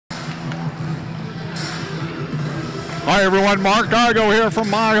Hi everyone, Mark Gargo here from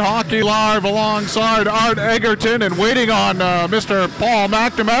My Hockey Live alongside Art Hendricken and waiting on Mr. Paul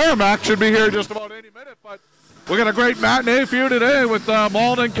McNamara. Mac should be here just about any minute, but we got a great matinee for you today with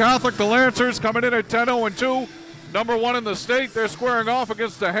Malden Catholic, the Lancers, coming in at 10-0-2. Number one in the state. They're squaring off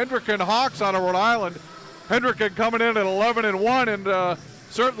against the Hendricken Hawks out of Rhode Island. Hendricken coming in at 11-1 and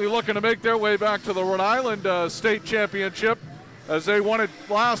certainly looking to make their way back to the Rhode Island state championship as they won it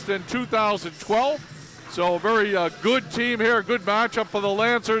last in 2012. So a very good team here, good matchup for the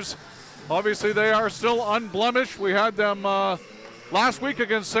Lancers. Obviously they are still unblemished. We had them last week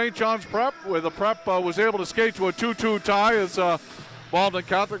against St. John's Prep, where the Prep was able to skate to a 2-2 tie as Malden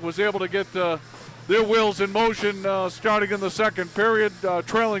Catholic was able to get their wheels in motion starting in the second period,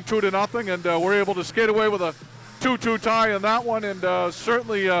 trailing 2-0, and were able to skate away with a 2-2 tie in that one, and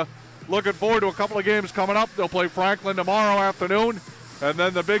certainly looking forward to a couple of games coming up. They'll play Franklin tomorrow afternoon, and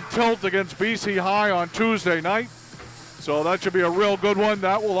then the big tilt against BC High on Tuesday night. So that should be a real good one.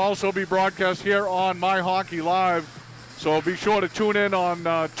 That will also be broadcast here on My Hockey Live. So be sure to tune in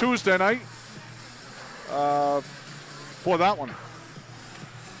on Tuesday night for that one.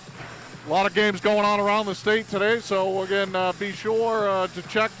 A lot of games going on around the state today. So again, be sure to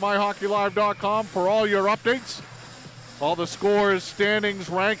check myhockeylive.com for all your updates, all the scores, standings,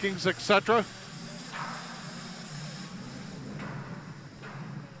 rankings, etc.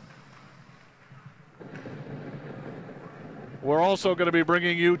 We're also going to be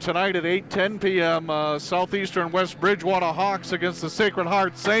bringing you tonight at 8:10 p.m. Southeastern West Bridgewater Hawks against the Sacred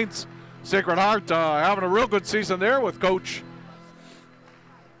Heart Saints. Sacred Heart having a real good season there with Coach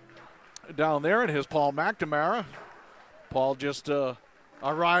down there and his Paul McNamara. Paul just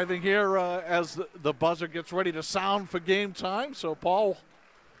arriving here as the buzzer gets ready to sound for game time. So Paul,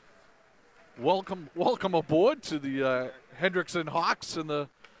 welcome aboard to the Hendricken Hawks and the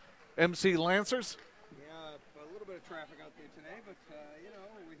MC Lancers. Traffic out there today, but you know,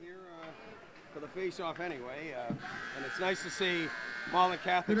 we're here for the face-off anyway, and it's nice to see Malden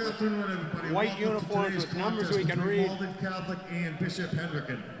Catholic with white uniforms with numbers we can read. Malden Catholic and Bishop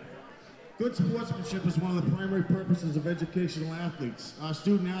Hendricken. Good sportsmanship is one of the primary purposes of educational athletes. Our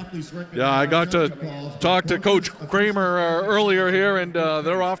student athletes recognize. Yeah, I got to talk to Coach Kramer earlier here, and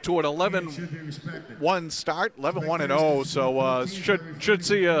they're off to an 11-1 start, 11-1-0. So should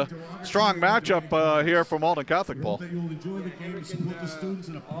see a strong matchup here for Malden Catholic, Paul.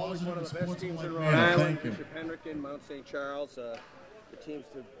 Always one of the best teams in Rhode Island. Bishop Hendricken, Mount St. Charles, the teams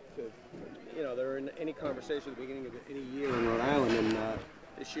to you know, they're in any conversation at the beginning of any year in Rhode Island, and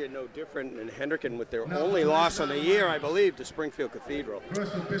this year no different, and Hendricken with their only loss on the year, I believe, to Springfield Cathedral.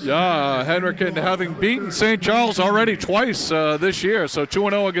 Yeah, Hendricken having beaten St. Charles already twice this year, so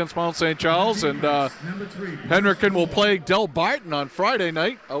 2-0 against Mount St. Charles, and Hendricken will play Del Barton on Friday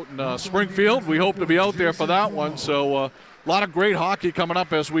night out in Springfield. We hope to be out there for that one, so a lot of great hockey coming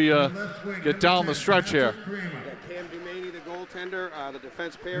up as we get down the stretch here. Cam Dumaney, the goaltender. The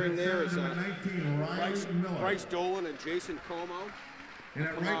defense pairing there is Bryce Dolan and Jason Como. And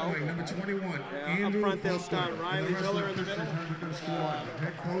at right wing, number 21, up front they'll start Riley Miller in the middle,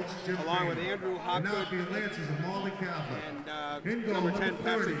 along with Andrew Hopgood and number 10,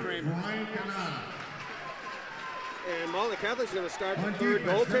 Patrick Kramer. And Malden Catholic's going to start the third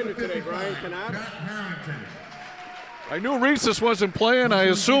goaltender today, Brian Canada. I knew Reeses wasn't playing. I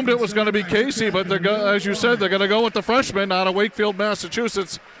assumed it was going to be Casey, but as you said, they're going to go with the freshman out of Wakefield,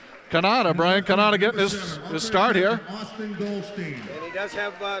 Massachusetts. Canada, Brian Canada getting his start here. And he does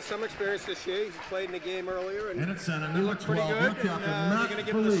have some experience this year. He's played in the game earlier, and he looked pretty good. And they're going to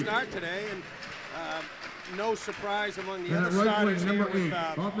give him the start today. And no surprise among the other starters here with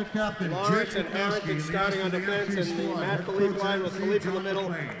Lawrence and Harrington starting on defense, and the Matt Philippe line with Philippe in the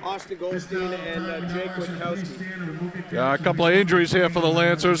middle, Austin Goldstein, and Jake Witkowski. Yeah, a couple of injuries here for the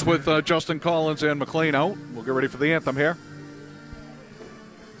Lancers with Justin Collins and McLean out. We'll get ready for the anthem here.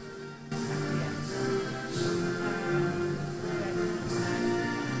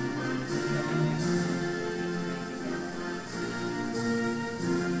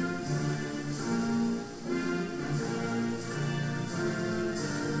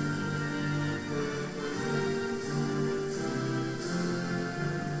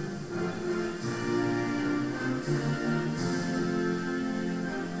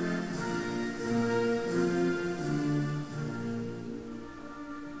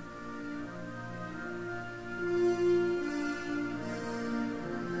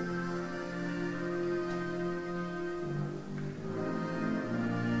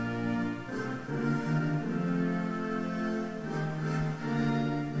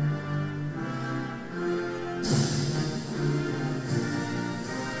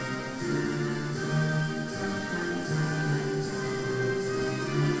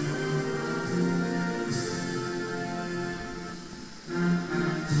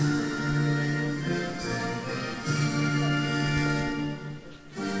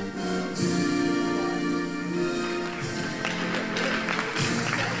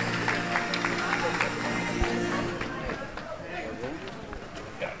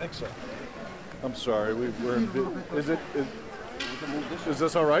 I'm sorry. Is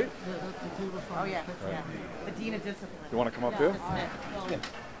this all right? Oh, yeah. Yeah. The Dean of Discipline. You want to come up here?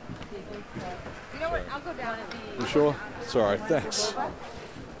 You know what? I'll go down and be. You sure? Sorry. Thanks.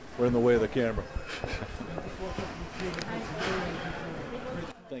 We're in the way of the camera.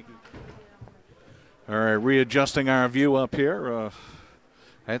 Thank you. All right, readjusting our view up here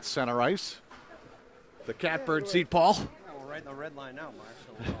at center ice. The catbird seat, Paul. Yeah, we're right in the red line now, Mark,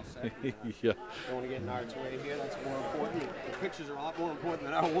 so we're all set. Yeah. Don't want to get in our way here. That's more important. The pictures are a lot more important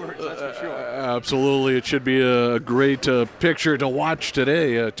than our words, that's for sure. Absolutely. It should be a great picture to watch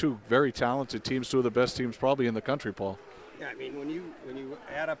today. Two very talented teams, two of the best teams probably in the country, Paul. Yeah, I mean, when you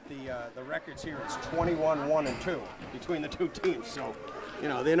add up the records here, it's 21-1-2 between the two teams. So, you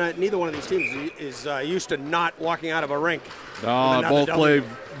know, neither one of these teams is used to not walking out of a rink. No, both play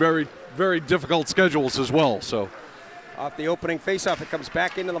very, very difficult schedules as well. So, off the opening faceoff, it comes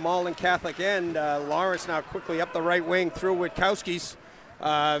back into the Malden Catholic end. Lawrence now quickly up the right wing through Witkowski's.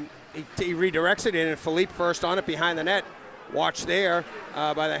 He redirects it in, and Philippe first on it behind the net. Watch there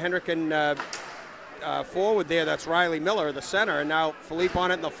by the Hendricken forward there. That's Riley Miller, the center. And now Philippe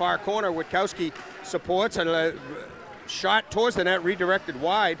on it in the far corner. Witkowski supports, and a shot towards the net, redirected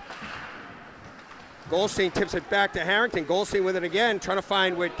wide. Goldstein tips it back to Harrington. Goldstein with it again, trying to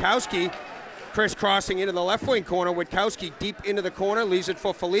find Witkowski. Crisscrossing into the left wing corner. Witkowski deep into the corner, leaves it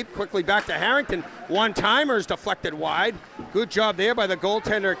for Philippe. Quickly back to Harrington. One-timers deflected wide. Good job there by the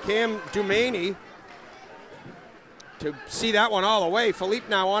goaltender, Cam Dumaney, to see that one all the way. Philippe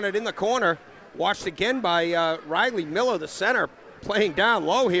now on it in the corner. Watched again by Riley Miller, the center, playing down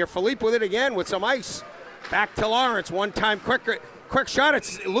low here. Philippe with it again with some ice. Back to Lawrence. One-time quick shot.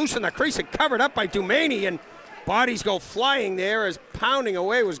 It's loose in the crease and covered up by Dumaney, and bodies go flying there as pounding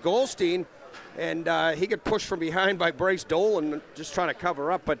away was Goldstein. And he got pushed from behind by Bryce Dolan, just trying to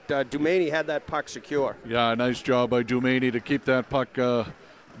cover up, but Dumaney had that puck secure. Yeah, nice job by Dumaney to keep that puck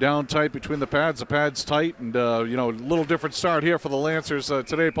down tight between the pads. The pad's tight, and you know, a little different start here for the Lancers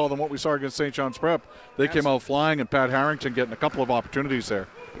today, Paul, than what we saw against St. John's Prep. They came out flying, and Pat Harrington getting a couple of opportunities there.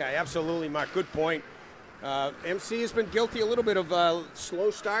 Yeah, absolutely, Mark. Good point. MC has been guilty a little bit of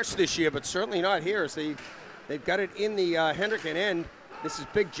slow starts this year, but certainly not here, as they've got it in the Hendricken end. This is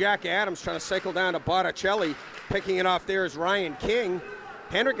big Jack Adams trying to cycle down to Botticelli. Picking it off there is Ryan King.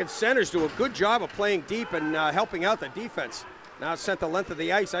 Hendricken centers do a good job of playing deep and helping out the defense. Now sent the length of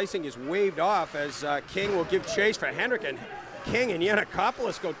the ice. Icing is waved off as King will give chase for Hendricken. King and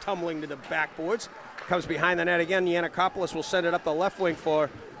Yannikopoulos go tumbling to the backboards. Comes behind the net again. Yannikopoulos will send it up the left wing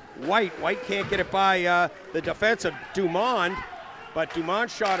for White. White can't get it by the defense of Dumond. But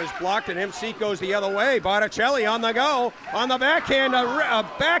Dumond's shot is blocked, and MC goes the other way. Botticelli on the go. On the backhand, a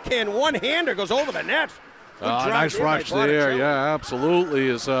backhand one-hander goes over the net. Nice rush there, yeah, absolutely.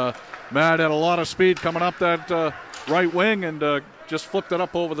 As Matt had a lot of speed coming up that right wing and just flipped it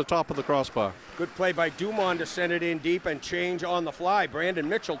up over the top of the crossbar. Good play by Dumond to send it in deep and change on the fly. Brandon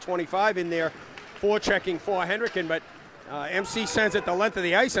Mitchell, 25 in there, forechecking for Hendricken, but MC sends it the length of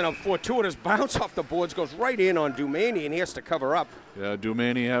the ice, and a fortuitous bounce off the boards goes right in on Dumaney, and he has to cover up. Yeah,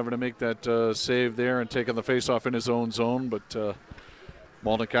 Dumaney having to make that save there and taking the faceoff in his own zone, but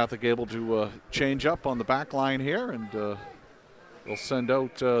Malden Catholic able to change up on the back line here, and they'll send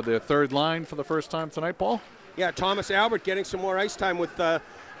out their third line for the first time tonight, Paul. Yeah, Thomas Albert getting some more ice time with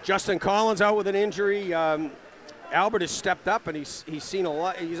Justin Collins out with an injury. Albert has stepped up, and he's seen a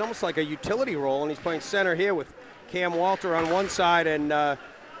lot. He's almost like a utility role, and he's playing center here with Cam Walter on one side, and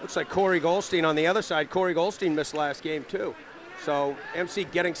looks like Corey Goldstein on the other side. Corey Goldstein missed last game too. So MC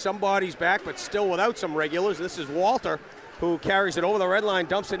getting some bodies back, but still without some regulars. This is Walter, who carries it over the red line,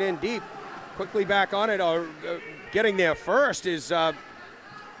 dumps it in deep. Quickly back on it, or getting there first is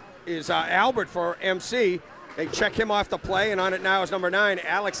Albert for MC. They check him off the play, and on it now is number 9,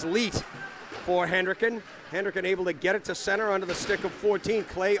 Alex Leet for Hendricken. Hendricken able to get it to center under the stick of 14,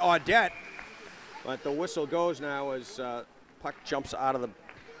 Clay Audette. But the whistle goes now as puck jumps out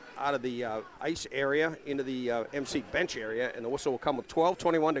of the ice area into the MC bench area, and the whistle will come with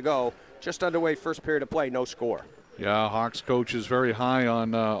 12:21 to go. Just underway, first period of play, no score. Yeah, Hawks coach is very high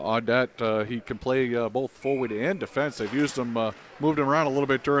on Audette. He can play both forward and defense. They've used him, moved him around a little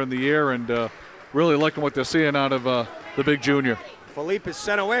bit during the year, and really liking what they're seeing out of the big junior. Philippe is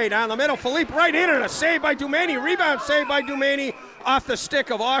sent away down the middle. Philippe right in, and a save by Dumaney. Rebound save by Dumaney off the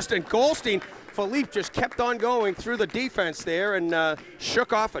stick of Austin Goldstein. Philippe just kept on going through the defense there and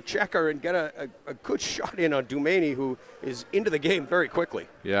shook off a checker and got a good shot in on Dumaney, who is into the game very quickly.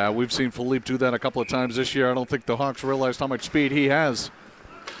 Yeah, we've seen Philippe do that a couple of times this year. I don't think the Hawks realized how much speed he has.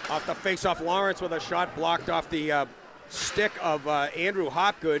 Off the face-off, Lawrence with a shot blocked off the stick of Andrew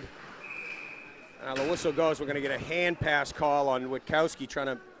Hopgood. Now the whistle goes. We're going to get a hand pass call on Witkowski trying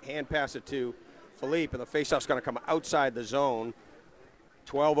to hand pass it to Philippe, and the faceoff's going to come outside the zone.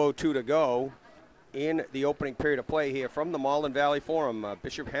 12:02 to go in the opening period of play here from the Malden Valley Forum.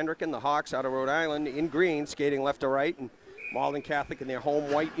 Bishop Hendricken, the Hawks out of Rhode Island, in green, skating left to right, and Malden Catholic in their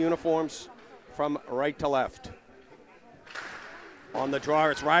home white uniforms from right to left. On the draw,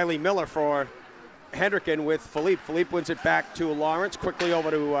 it's Riley Miller for Hendricken with Philippe. Philippe wins it back to Lawrence, quickly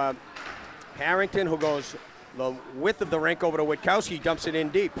over to Harrington, who goes the width of the rink over to Witkowski, dumps it in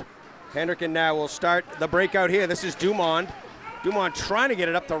deep. Hendricken now will start the breakout here. This is Dumond. Dumond trying to get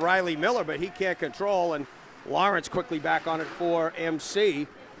it up to Riley Miller, but he can't control, and Lawrence quickly back on it for MC.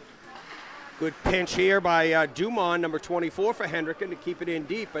 Good pinch here by Dumond, number 24 for Hendricken, to keep it in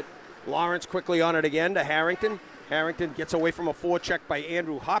deep, but Lawrence quickly on it again to Harrington. Harrington gets away from a forecheck by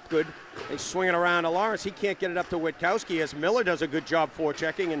Andrew Hopgood. They swing it around to Lawrence. He can't get it up to Witkowski as Miller does a good job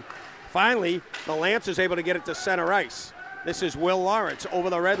forechecking, and finally the Lancers able to get it to center ice. This is Will Lawrence over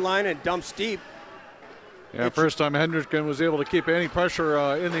the red line and dumps deep. Yeah, first time Hendricken was able to keep any pressure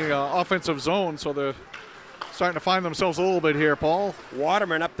in the offensive zone, so they're starting to find themselves a little bit here, Paul.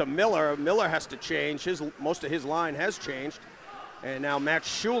 Waterman up to Miller. Miller has to change. Most of his line has changed. And now Matt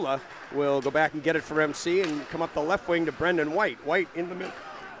Shula will go back and get it for MC and come up the left wing to Brendan White. White in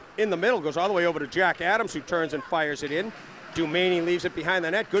the middle, goes all the way over to Jack Adams, who turns and fires it in. Dumaney leaves it behind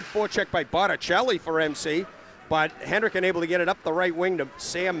the net. Good forecheck by Botticelli for MC, but Hendricken able to get it up the right wing to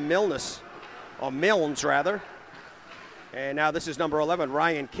Sam Milnes. Or Milnes, rather. And now this is number 11,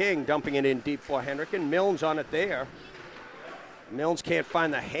 Ryan King, dumping it in deep for Hendricken. Milnes on it there. Milnes can't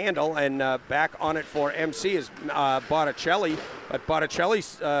find the handle, and back on it for MC is Botticelli. But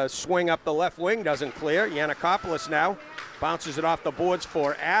Botticelli's swing up the left wing doesn't clear. Yannikopoulos now bounces it off the boards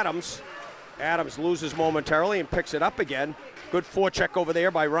for Adams. Adams loses momentarily and picks it up again. Good forecheck over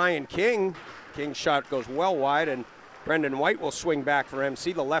there by Ryan King. King's shot goes well wide, and Brendan White will swing back for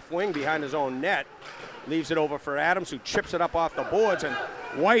MC, the left wing behind his own net. Leaves it over for Adams, who chips it up off the boards, and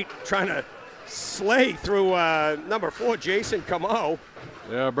White trying to slay through number 4, Jason Camo.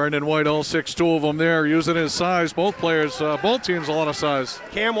 Yeah, Brendan White, all 6'2" of them there, using his size. Both players, both teams, a lot of size.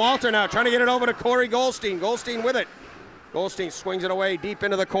 Cam Walter now trying to get it over to Corey Goldstein. Goldstein with it. Goldstein swings it away deep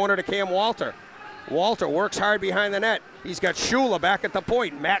into the corner to Cam Walter. Walter works hard behind the net. He's got Shula back at the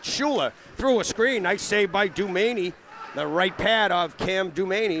point. Matt Shula through a screen. Nice save by Dumaney. The right pad of Cam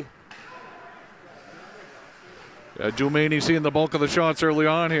Dumaney. Dumaney seeing the bulk of the shots early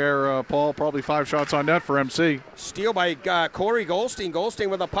on here, Paul. Probably 5 shots on net for MC. Steal by Corey Goldstein. Goldstein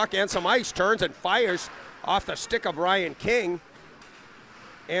with a puck and some ice. Turns and fires off the stick of Ryan King.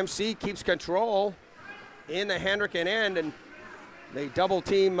 MC keeps control in the Hendricken end, and they double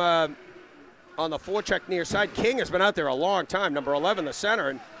team on the forecheck near side. King has been out there a long time, number 11, the center,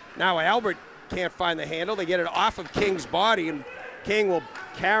 and now Albert can't find the handle. They get it off of King's body, and King will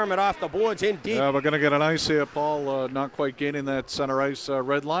carom it off the boards in deep. Yeah, we're going to get an ice here, Paul. Not quite gaining that center ice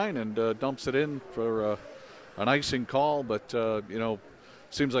red line, and dumps it in for an icing call. But,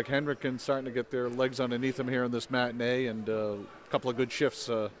 seems like Hendricken's starting to get their legs underneath them here in this matinee, and a couple of good shifts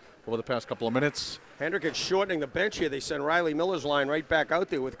over the past couple of minutes. Hendricken shortening the bench here. They send Riley Miller's line right back out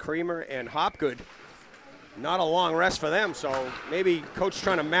there with Creamer and Hopgood. Not a long rest for them, so maybe coach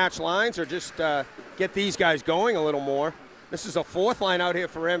trying to match lines or just get these guys going a little more. This is a 4th line out here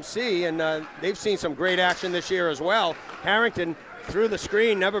for MC, and they've seen some great action this year as well. Harrington through the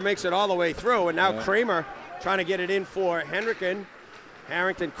screen, never makes it all the way through, and now Creamer trying to get it in for Hendricken.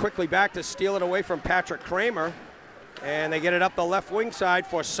 Harrington quickly back to steal it away from Patrick Creamer, and they get it up the left wing side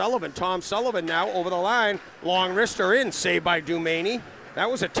for Sullivan. Tom Sullivan now over the line. Long wrister in, saved by Dumaney.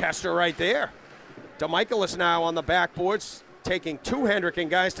 That was a tester right there. DeMichaelis now on the backboards, taking 2 Hendricken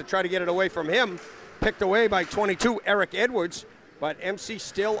guys to try to get it away from him. Picked away by 22, Eric Edwards, but MC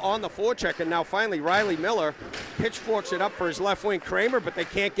still on the forecheck, and now finally Riley Miller pitchforks it up for his left wing Creamer, but they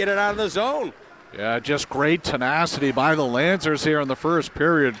can't get it out of the zone. Yeah, just great tenacity by the Lancers here in the first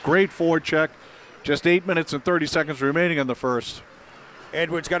period. Great forecheck. Just 8 minutes and 30 seconds remaining in the first.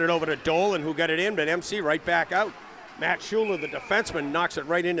 Edwards got it over to Dolan, who got it in, but MC right back out. Matt Shula, the defenseman, knocks it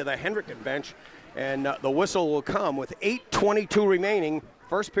right into the Hendricken bench, and the whistle will come with 8:22 remaining.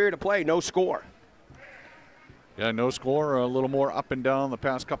 First period of play, no score. Yeah, no score. A little more up and down the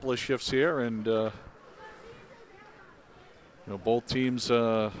past couple of shifts here, and both teams.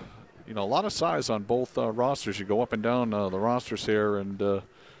 A lot of size on both rosters. You go up and down the rosters here, and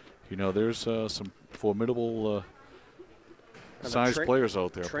there's some formidable size players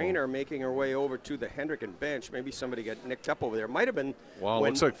out there. Trainer making her way over to the Hendricken bench. Maybe somebody got nicked up over there. Might have been. Wow,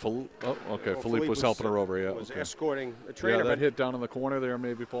 looks like Philippe was helping her over. Yeah, was escorting the trainer. Yeah, that hit down in the corner there,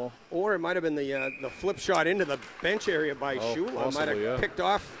 maybe, Paul. Or it might have been the flip shot into the bench area by Shula. Might have picked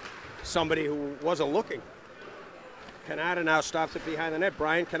off somebody who wasn't looking. Canada now stops it behind the net.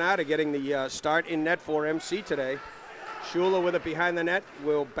 Brian Canada getting the start in net for MC today. Shula with it behind the net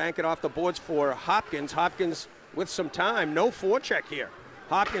will bank it off the boards for Hopkins. Hopkins with some time, no forecheck here.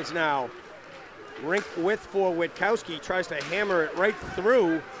 Hopkins now rink width for Witkowski, tries to hammer it right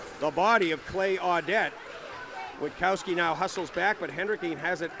through the body of Clay Audette. Witkowski now hustles back, but Hendricken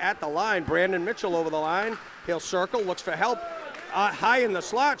has it at the line. Brandon Mitchell over the line. He'll circle, looks for help. High in the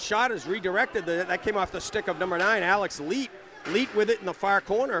slot, shot is redirected. That came off the stick of number 9, Alex Leet. Leet with it in the far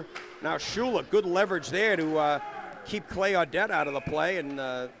corner. Now Shula, good leverage there to keep Clay Audette out of the play, and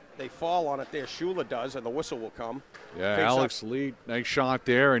they fall on it there. Shula does, and the whistle will come. Yeah, Alex Leet, nice shot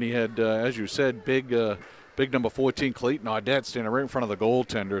there, and he had, as you said, big number 14 Clayton Audette standing right in front of the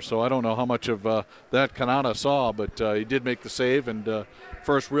goaltender. So I don't know how much of that Kanata saw, but he did make the save, and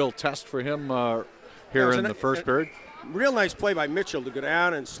first real test for him here in the first period. Real nice play by Mitchell to go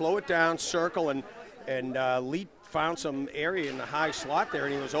down and slow it down, circle, and Leet found some area in the high slot there,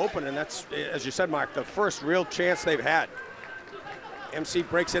 and he was open, and that's, as you said, Mark, the first real chance they've had. MC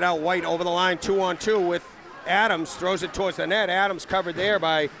breaks it out. White over the line, 2-on-2 with Adams, throws it towards the net. Adams covered there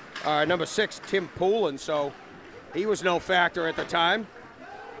by number 6, Tim Poulin, so he was no factor at the time.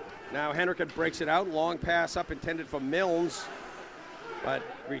 Now Hendricken breaks it out. Long pass up intended for Milnes, but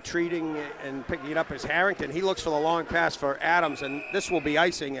retreating and picking it up is Harrington. He looks for the long pass for Adams, and this will be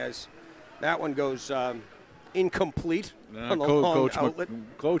icing as that one goes incomplete on the long outlet.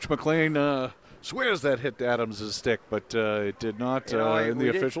 Coach McLean swears that hit Adams' stick, but it did not in the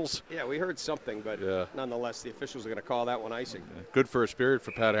officials. Yeah, we heard something, but nonetheless, the officials are going to call that one icing. Yeah. Good first period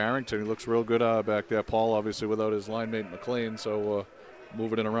for Pat Harrington. He looks real good back there. Paul, obviously, without his line mate McLean, so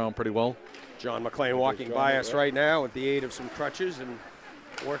moving it around pretty well. John McLean walking by us right now with the aid of some crutches and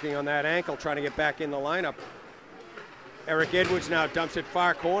working on that ankle, trying to get back in the lineup. Eric Edwards now dumps it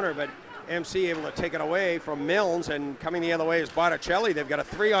far corner, but MC able to take it away from Milnes, and coming the other way is Botticelli. They've got a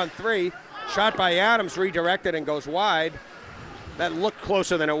 3-on-3. Shot by Adams, redirected and goes wide. That looked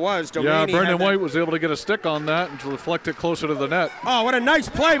closer than it was. Yeah, Brendan White was able to get a stick on that and to reflect it closer to the net. Oh, what a nice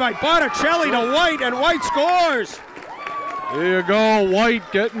play by Botticelli to White, and White scores. There you go, White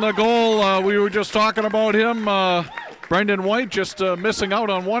getting the goal. We were just talking about him. Brendan White just missing out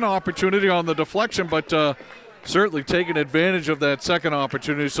on one opportunity on the deflection, but certainly taking advantage of that second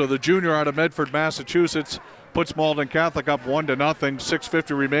opportunity. So the junior out of Medford, Massachusetts, puts Malden Catholic up 1-0.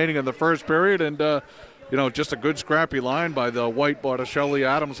 6:50 remaining in the first period, and just a good scrappy line by the White Botticelli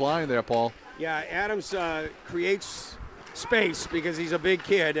Adams line there, Paul. Yeah, Adams creates space because he's a big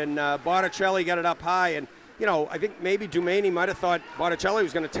kid, and Botticelli got it up high, and I think maybe Dumaney might have thought Botticelli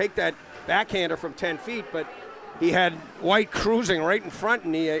was going to take that backhander from 10 feet, but he had White cruising right in front,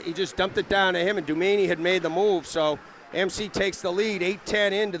 and he just dumped it down to him, and Dumaney had made the move. So MC takes the lead,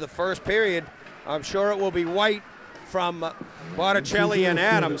 8-10 into the first period. I'm sure it will be White from Botticelli and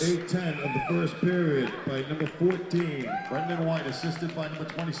Adams. 8-10 of the first period by number 14, Brendan White, assisted by number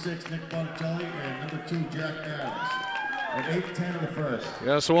 26, Nick Botticelli, and number 2, Jack Adams. At 8-10 of the first.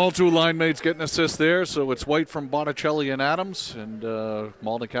 Yeah, so all two line mates getting assists there. So it's White from Botticelli and Adams, and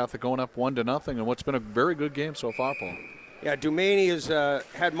Malden Catholic going up 1-0, and what's been a very good game so far, Paul. Yeah, Dumaney has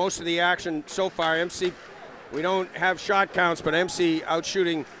had most of the action so far. MC, we don't have shot counts, but MC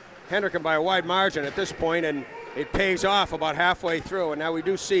outshooting Hendricken by a wide margin at this point, and it pays off about halfway through. And now we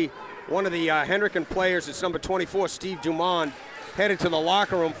do see one of the Hendricken players, it's number 24, Steve Dumont, headed to the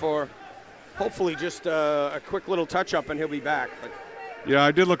locker room for hopefully just a quick little touch-up, and he'll be back. But yeah,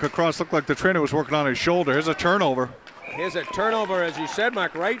 I did look across. Looked like the trainer was working on his shoulder. Here's a turnover. Here's a turnover, as you said,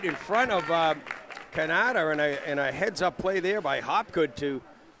 Mark, right in front of Kanata, and a heads-up play there by Hopgood to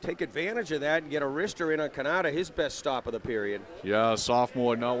take advantage of that and get a wrister in on Kanata, his best stop of the period. Yeah,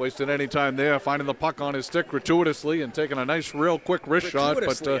 sophomore not wasting any time there, finding the puck on his stick gratuitously and taking a nice, real quick wrist shot.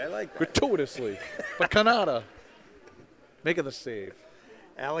 But I like that. Gratuitously. But Kanata making the save.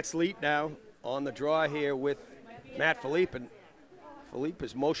 Alex Leet now on the draw here with Matt Philippe, and Philippe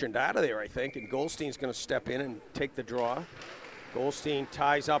is motioned out of there, I think, and Goldstein's going to step in and take the draw. Goldstein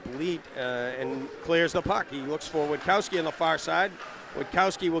ties up Leet and clears the puck. He looks for Witkowski on the far side.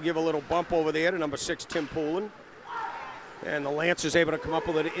 Witkowski will give a little bump over there to number 6, Tim Poulin. And the Lancers able to come up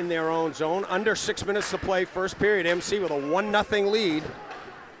with it in their own zone. Under 6 minutes to play, first period. MC with a 1-0 lead.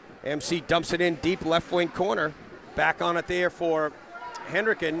 MC dumps it in deep left wing corner. Back on it there for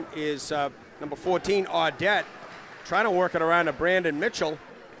Hendricken is number 14, Audette. trying to work it around to Brandon Mitchell.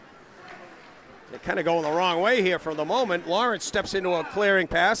 They're kind of going the wrong way here for the moment. Lawrence steps into a clearing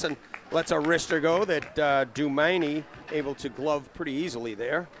pass and lets a wrister go that Dumaney able to glove pretty easily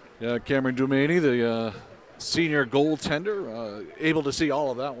there. Yeah, Cameron Dumaney, the senior goaltender, able to see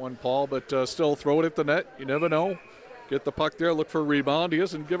all of that one, Paul, but still throw it at the net. You never know. Get the puck there, look for a rebound. He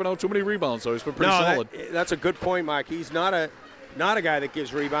hasn't given out too many rebounds, so he's been pretty solid. That's a good point, Mike. He's not a guy that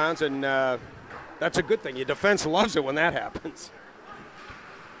gives rebounds, and that's a good thing. Your defense loves it when that happens.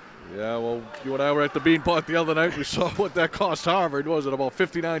 Yeah, well, you and I were at the Beanpot the other night. We saw what that cost Harvard. Was it about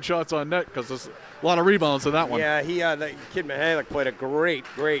 59 shots on net? Because there's a lot of rebounds in that one. Yeah, the kid Mihalik played a great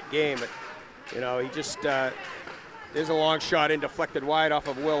game. But, he just there's a long shot in, deflected wide off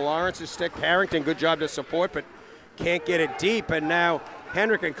of Will Lawrence's stick. Harrington, good job to support, but can't get it deep. And now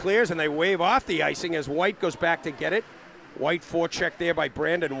Hendricken clears, and they wave off the icing as White goes back to get it. White forecheck there by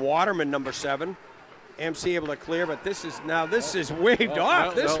Brandon Waterman, number 7. MC able to clear, but this is waved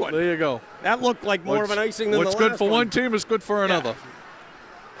off. This one. There you go. That looked like more of an icing than the last one. What's good for one team is good for another.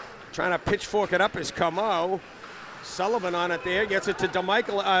 Trying to pitchfork it up is Camo. Sullivan on it there. Gets it to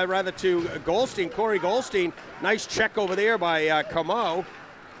to Goldstein. Corey Goldstein. Nice check over there by Camo.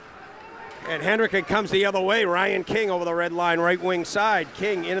 And Hendricken comes the other way. Ryan King over the red line, right wing side.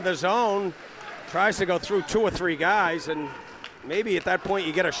 King into the zone. Tries to go through 2 or 3 guys, and maybe at that point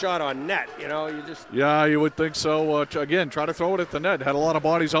you get a shot on net. Yeah, you would think so. Again, try to throw it at the net. Had a lot of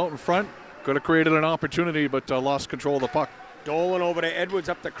bodies out in front. Could have created an opportunity, but lost control of the puck. Dolan over to Edwards,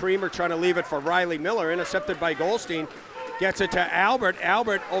 up to Creamer, trying to leave it for Riley Miller. Intercepted by Goldstein. Gets it to Albert.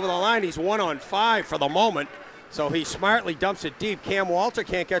 Albert over the line. He's 1-on-5 for the moment. So he smartly dumps it deep. Cam Walter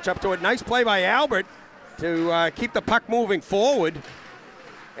can't catch up to it. Nice play by Albert to keep the puck moving forward.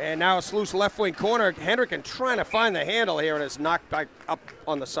 And now it's loose left wing corner. Hendricken trying to find the handle here, and it's knocked back up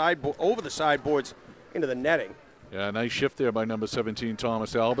on the sideboard, over the sideboards into the netting. Yeah, nice shift there by number 17,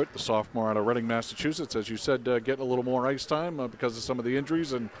 Thomas Albert, the sophomore out of Reading, Massachusetts. As you said, getting a little more ice time because of some of the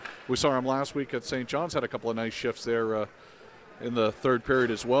injuries. And we saw him last week at St. John's, had a couple of nice shifts there in the third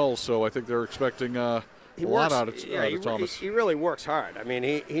period as well. So I think they're expecting a lot out of Thomas. He really works hard. I mean,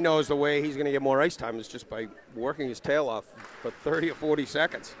 he knows the way he's going to get more ice time is just by working his tail off for 30 or 40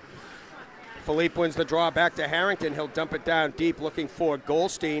 seconds. Philippe wins the draw back to Harrington. He'll dump it down deep looking for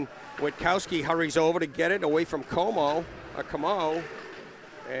Goldstein. Witkowski hurries over to get it away from Camo.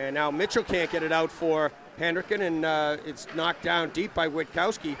 And now Mitchell can't get it out for Hendricken, and it's knocked down deep by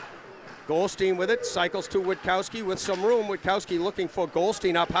Witkowski. Goldstein with it, cycles to Witkowski with some room. Witkowski looking for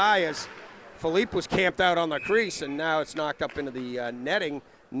Goldstein up high as Philippe was camped out on the crease, and now it's knocked up into the netting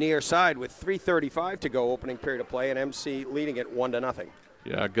near side with 3:35 to go, opening period of play, and MC leading it 1-0.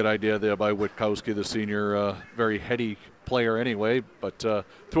 Yeah, good idea there by Witkowski, the senior, very heady player anyway, but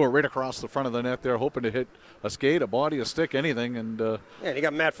threw it right across the front of the net there, hoping to hit a skate, a body, a stick, anything. And and he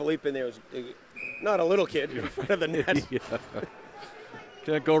got Matt Philippe in there. Not a little kid in front of the net. Yeah.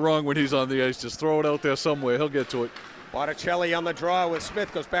 Can't go wrong when he's on the ice. Just throw it out there somewhere. He'll get to it. Botticelli on the draw with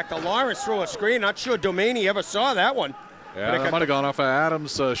Smith. Goes back to Lawrence through a screen. Not sure Domaney ever saw that one. Yeah, that might have gone off of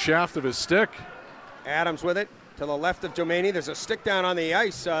Adams' shaft of his stick. Adams with it. To the left of Domaney, there's a stick down on the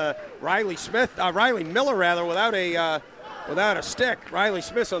ice. Riley Miller without a stick. Riley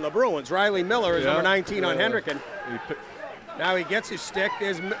Smith's on the Bruins. Riley Miller is number 19 on Hendricken. Now he gets his stick.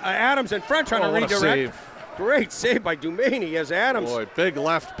 There's Adams in front trying to redirect. Save. Great save by Domaney as Adams. Boy, big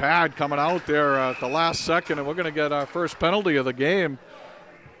left pad coming out there at the last second, and we're going to get our first penalty of the game.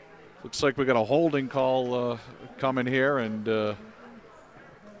 Looks like we got a holding call coming here, and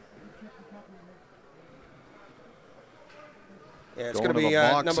it's going to be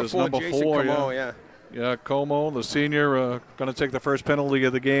number 4, Jason Como, Yeah, Como, the senior, going to take the first penalty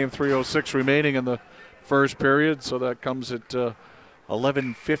of the game. 3:06 remaining in the first period, so that comes at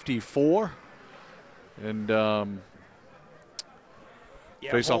 11:54. And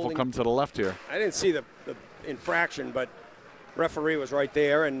face-off will come to the left here. I didn't see the infraction, but referee was right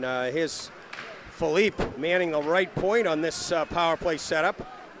there, and here's Philippe manning the right point on this power play setup.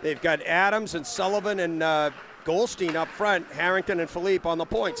 They've got Adams and Sullivan and Goldstein up front. Harrington and Philippe on the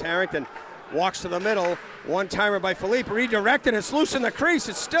points. Harrington walks to the middle. One-timer by Philippe. Redirected. It's loose in the crease.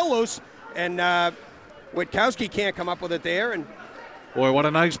 It's still loose. And Witkowski can't come up with it there. And boy, what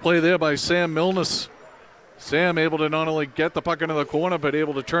a nice play there by Sam Milnes. Sam able to not only get the puck into the corner, but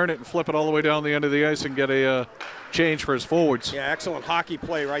able to turn it and flip it all the way down the end of the ice and get a change for his forwards. Yeah, excellent hockey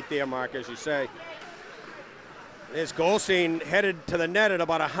play right there, Mark, as you say. There's Goldstein headed to the net at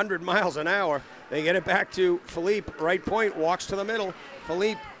about 100 miles an hour. They get it back to Philippe, right point, walks to the middle.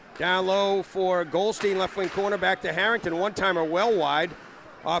 Philippe down low for Goldstein, left wing corner, back to Harrington. One-timer well wide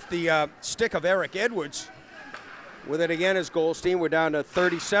off the stick of Eric Edwards. with it again is Goldstein. We're down to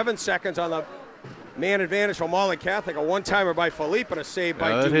 37 seconds on the man advantage for Malden Catholic. A one-timer by Philippe and a save by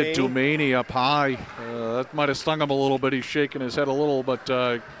That Dumaney. hit Dumaney up high. That might have stung him a little bit. He's shaking his head a little, but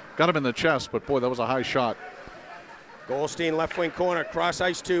got him in the chest. But, boy, that was a high shot. Goldstein left wing corner, cross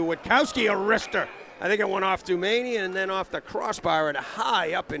ice to Witkowski, a wrister. I think it went off Dumaney and then off the crossbar and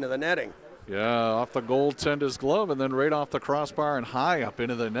high up into the netting. Yeah, off the goaltender's glove and then right off the crossbar and high up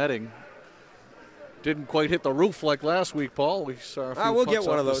into the netting. Didn't quite hit the roof like last week, Paul. We saw a few we'll pucks get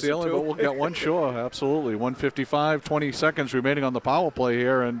one off of the those ceiling, too. but we'll get one, sure, absolutely. 1:55, 20 seconds remaining on the power play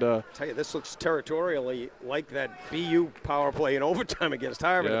here, and tell you, this looks territorially like that BU power play in overtime against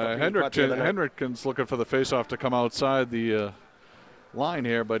Harvard. yeah, Hendricken's looking for the faceoff to come outside the line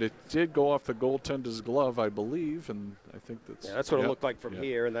here, but it did go off the goaltender's glove, I believe, and I think that's what it looked like from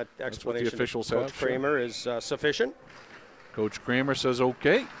here, and that explanation the officials of Coach have, Kramer is sufficient. Coach Kramer says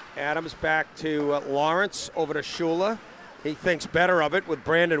okay. Adams back to Lawrence, over to Shula. He thinks better of it with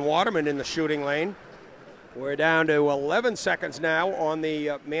Brandon Waterman in the shooting lane. We're down to 11 seconds now on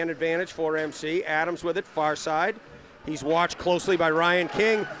the man advantage for MC. Adams with it, far side. He's watched closely by Ryan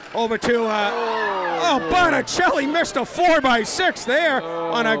King. Over to, Botticelli missed a 4x6 there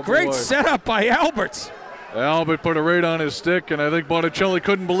on a great setup by Alberts. Albert put a right on his stick, and I think Botticelli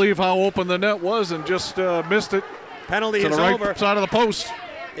couldn't believe how open the net was and just missed it. Penalty to is the right over. Side of the post.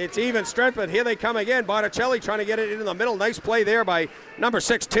 It's even strength, but here they come again. Botticelli trying to get it into the middle. Nice play there by number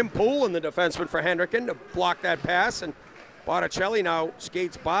 6, Tim Poole, and the defenseman for Hendricken to block that pass. And Botticelli now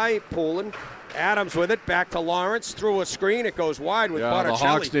skates by Poulin. Adams with it, back to Lawrence, through a screen. It goes wide with Botticelli. The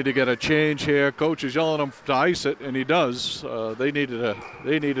Hawks need to get a change here. Coach is yelling him to ice it, and he does. They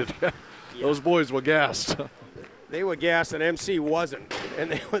needed those boys were gassed. They were gassed, and MC wasn't.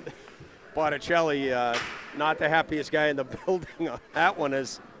 And Botticelli, not the happiest guy in the building on that one,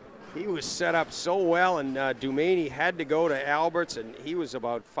 as he was set up so well, and Dumaney had to go to Alberts, and he was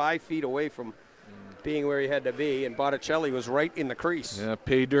about 5 feet away from being where he had to be, and Botticelli was right in the crease. Yeah,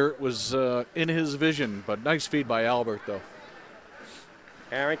 pay dirt was in his vision, but nice feed by Albert, though.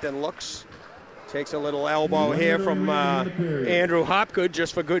 Harrington looks, takes a little elbow here from Andrew Hopgood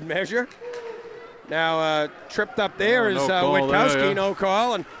just for good measure. Now tripped up there is Witkowski, no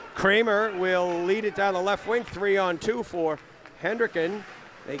call, and Kramer will lead it down the left wing, 3-on-2 for Hendricken.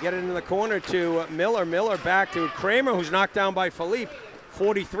 They get it in the corner to Miller. Miller back to Kramer, who's knocked down by Philippe.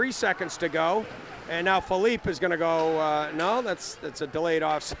 43 seconds to go. And now Philippe is going to go, no, that's a delayed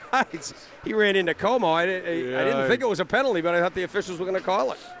offsides. He ran into Como. I didn't think it was a penalty, but I thought the officials were going to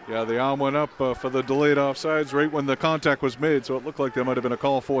call it. Yeah, the arm went up for the delayed offsides right when the contact was made, so it looked like there might have been a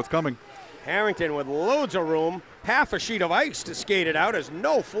call forthcoming. Harrington with loads of room, half a sheet of ice to skate it out. There's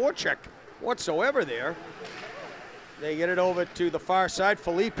no forecheck whatsoever there. They get it over to the far side.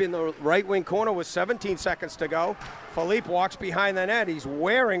 Philippe in the right wing corner with 17 seconds to go. Philippe walks behind the net. He's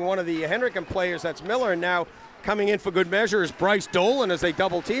wearing one of the Hendricken players. That's Miller. And now coming in for good measure is Bryce Dolan as they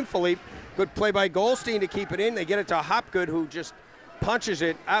double team Philippe. Good play by Goldstein to keep it in. They get it to Hopgood, who just punches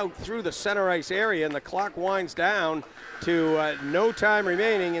it out through the center ice area, and the clock winds down to no time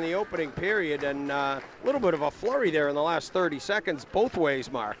remaining in the opening period, and a little bit of a flurry there in the last 30 seconds both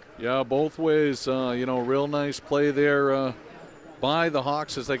ways, Mark. Yeah, both ways. Real nice play there by the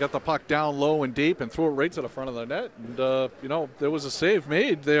Hawks as they got the puck down low and deep and threw it right to the front of the net. And, there was a save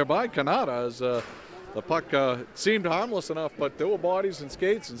made there by Kanata as the puck seemed harmless enough, but there were bodies and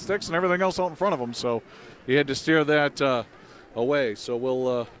skates and sticks and everything else out in front of him, so he had to steer that away. So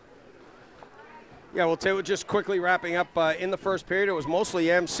we'll tell you, just quickly wrapping up in the first period. It was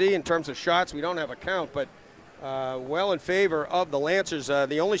mostly MC in terms of shots. We don't have a count, but well in favor of the Lancers.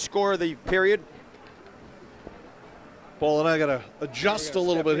 The only score of the period. Paul and I got to adjust a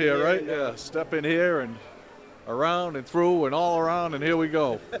little bit here, right? Yeah, step in here and around and through and all around, and here we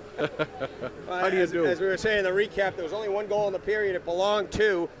go. How do you do? As we were saying in the recap, there was only one goal in the period. It belonged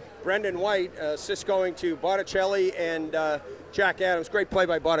to Brendan White, assist going to Botticelli and Jack Adams. Great play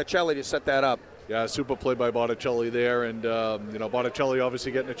by Botticelli to set that up. Yeah, super play by Botticelli there, and Botticelli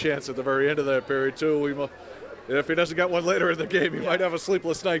obviously getting a chance at the very end of that period too. If he doesn't get one later in the game, he might have a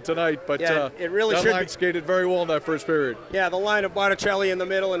sleepless night tonight. But it really that line skated very well in that first period. Yeah, the line of Botticelli in the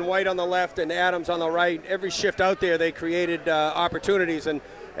middle and White on the left and Adams on the right. Every shift out there, they created opportunities, and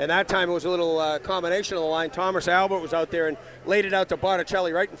that time it was a little combination of the line. Thomas Albert was out there and laid it out to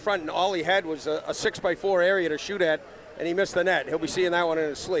Botticelli right in front, and all he had was a 6x4 area to shoot at, and he missed the net. He'll be seeing that one in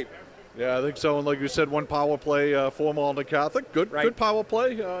his sleep. Yeah, I think so. And like you said, one power play for Malden Catholic. Good power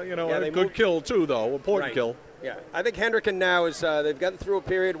play. And a good kill too, though. Important kill. Yeah, I think Hendricken now is they've gotten through a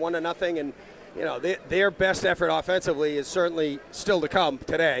period 1-0, and their best effort offensively is certainly still to come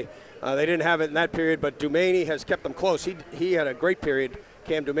today. They didn't have it in that period, but Dumaney has kept them close. He had a great period,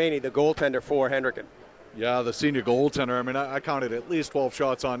 Cam Dumaney, the goaltender for Hendricken. Yeah, the senior goaltender. I mean, I counted at least 12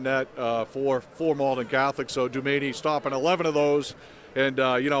 shots on net for Malden Catholic. So Dumaney stopping 11 of those. And,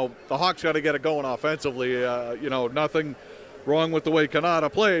 you know, the Hawks got to get it going offensively. You know, nothing wrong with the way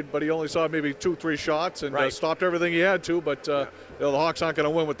Kanata played, but he only saw maybe 2-3 shots and stopped everything he had to. But you know, the Hawks aren't going to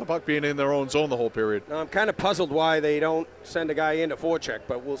win with the puck being in their own zone the whole period. Now, I'm kind of puzzled why they don't send a guy in to forecheck,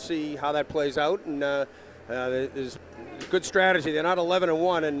 but we'll see how that plays out. And there's good strategy. They're not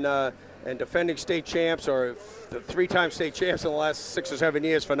 11-1 and defending state champs or 3-time state champs in the last 6 or 7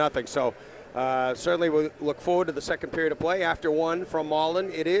 years for nothing. So certainly we'll look forward to the second period of play. After one from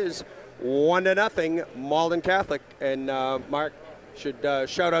Malden, it is 1-0 Malden Catholic. And Mark should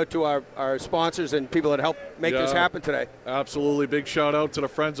shout out to our sponsors and people that helped make this happen today. Absolutely. Big shout out to the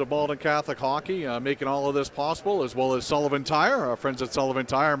friends of Malden Catholic Hockey making all of this possible, as well as Sullivan Tire, our friends at Sullivan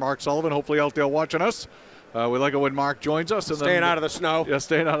Tire, Mark Sullivan, hopefully out there watching us. We like it when Mark joins us. And staying out of the snow. Yeah,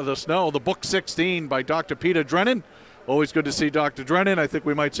 staying out of the snow. The Book 16 by Dr. Peter Drennan. Always good to see Dr. Drennan. I think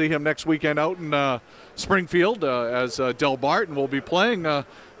we might see him next weekend out in Springfield as Del Barton will be playing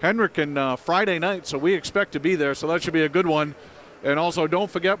Hendricken Friday night. So we expect to be there. So that should be a good one. And also,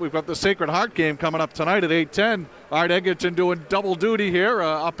 don't forget, we've got the Sacred Heart game coming up tonight at 8:10. Art Egerton doing double duty here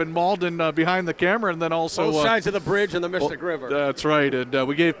up in Malden behind the camera, and then also both sides of the bridge and the Mystic River. That's right. And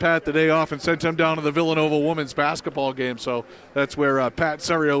we gave Pat the day off and sent him down to the Villanova women's basketball game. So that's where Pat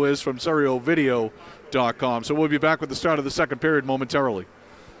Serio is from SerioVideo.com. So we'll be back with the start of the second period momentarily.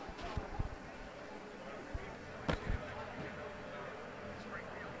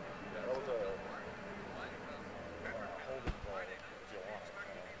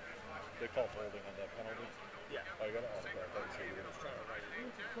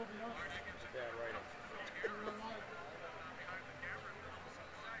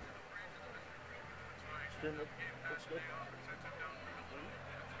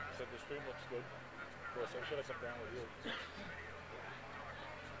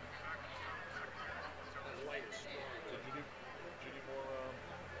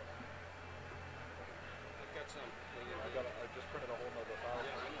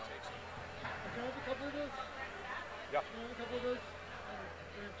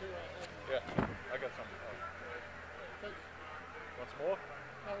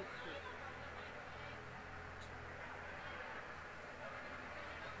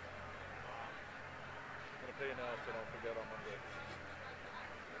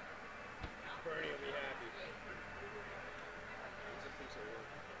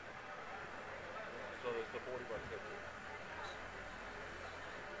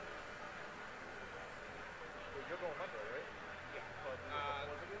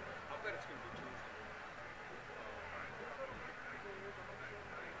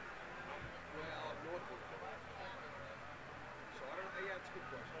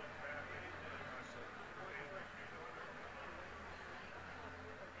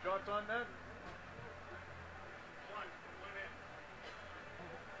 Shots on net.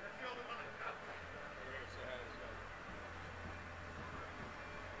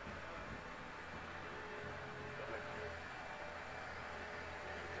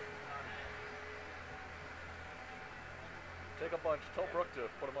 Take a bunch. Tell Brooke to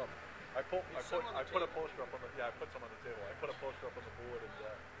put them up. I put a poster up on the. Yeah, I put some on the table. I put a poster up on the board, and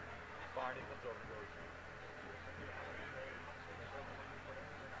Barney comes over and goes.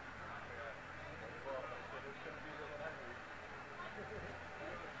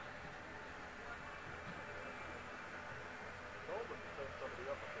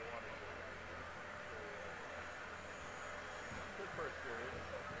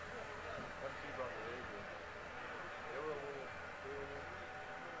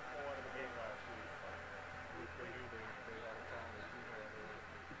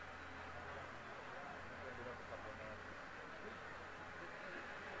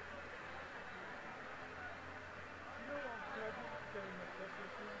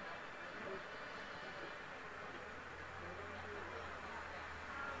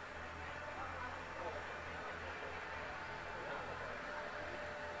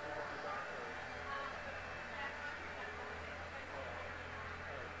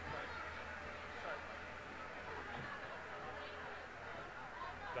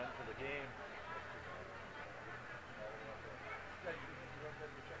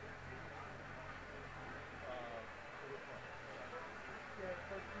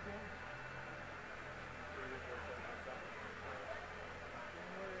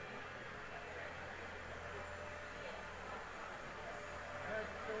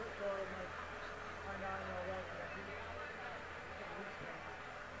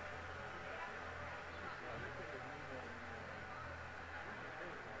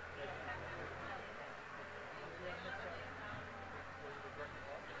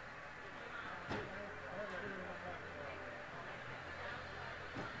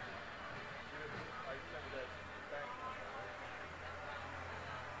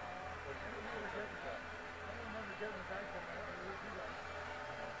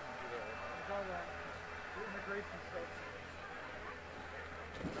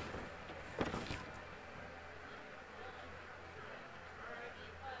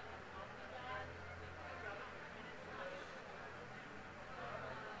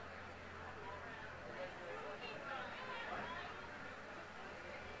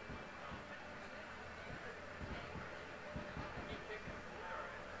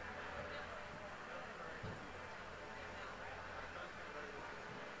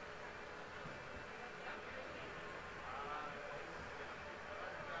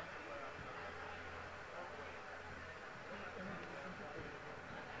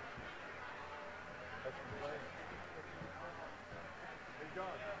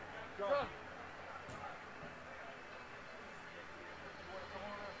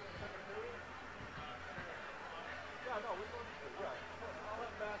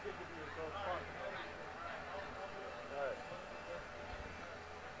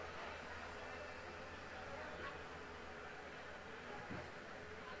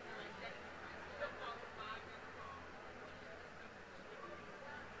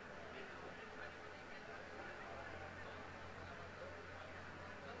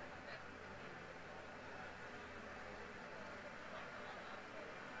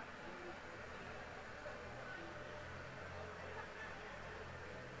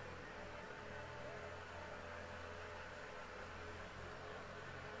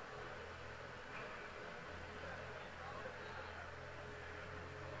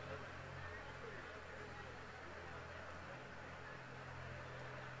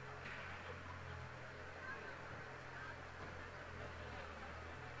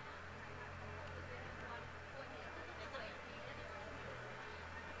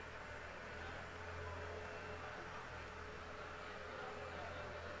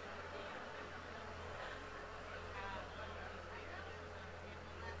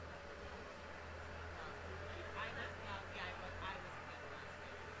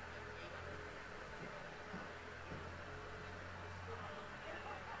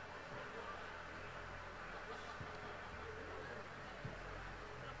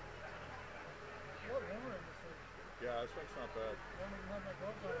 Yeah, this thing's not bad.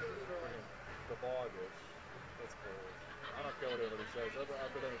 The bog is. That's cool. I don't care what anybody says. I've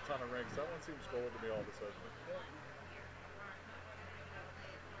been in a ton of rinks. That one seems cold to me all of a sudden.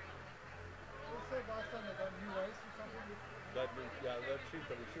 What's that last time they got new ice or something? That sheet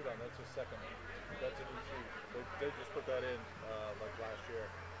that we shoot on, that's a second. That's a new sheet. They just put that in like last year.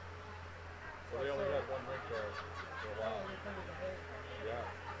 So they only had one rink there for a while. Yeah.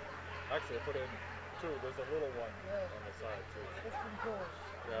 Actually, I put in two. There's a little one on the side too. That's pretty cool.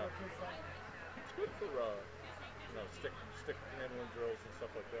 Yeah. It's good for you know, stick handling drills and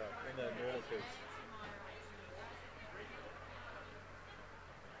stuff like that. And then roller kids.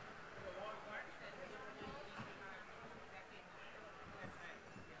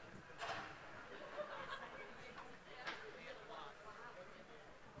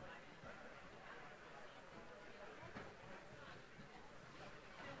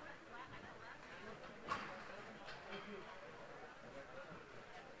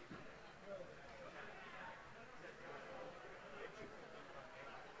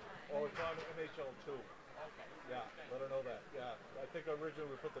 Oh, it's on MHL 2. Yeah, let her know that. Yeah, I think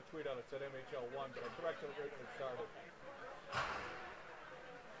originally we put the tweet out, it said MHL 1, but I corrected it right when it started.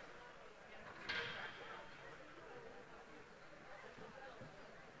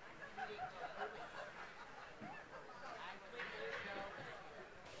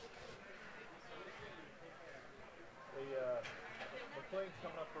 McLean's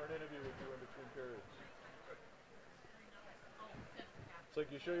coming up for an interview with you in between periods. It's like,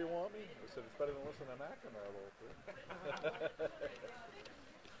 you sure you want me? I said, it's better than listening to McNamara a little bit.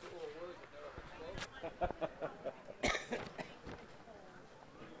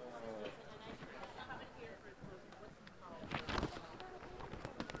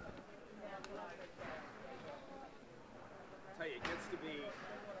 I tell you, it gets to be,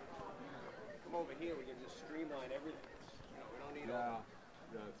 come over here, we can just streamline everything. You know, we don't need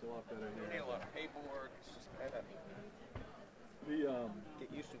Yeah, it's a lot better we don't need a lot of paperwork. It's just kind of get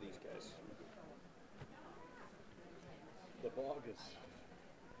used to these guys. The bog is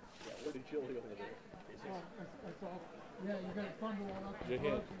pretty chilly over there. That's all. Yeah, you're going to bundle one up. Your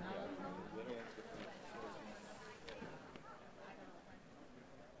hand.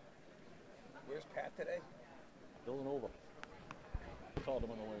 Where's Pat today? Villanova. Called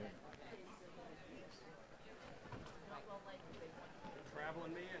him on the way in.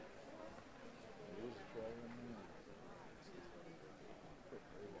 Traveling man. He was a traveling man.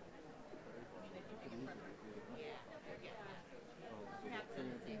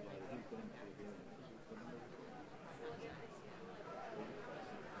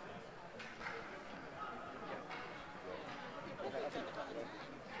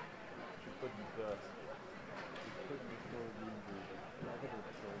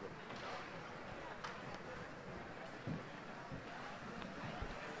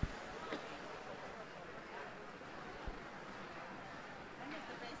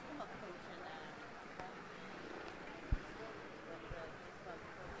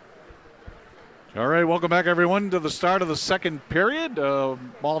 All right, welcome back, everyone, to the start of the second period.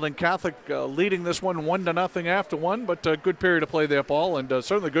 Malden Catholic leading this one 1-0 after one, but a good period to play there, Paul, and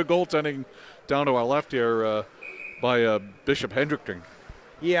certainly good goaltending down to our left here by Bishop Hendricken.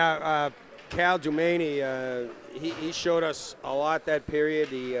 Yeah, Cal Dumaney, he showed us a lot that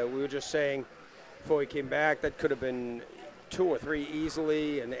period. We were just saying before he came back that could have been 2 or 3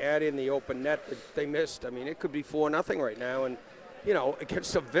 easily, and add in the open net that they missed. I mean, it could be 4-0 right now, and you know,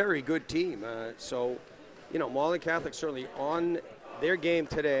 against a very good team. So, you know, Malden Catholic certainly on their game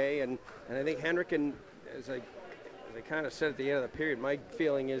today, and I think Hendricken, as I kind of said at the end of the period, my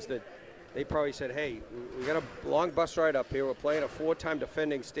feeling is that they probably said, hey, we got a long bus ride up here. We're playing a 4-time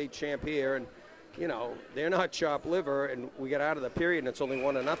defending state champ here, and, you know, they're not chopped liver, and we get out of the period, and it's only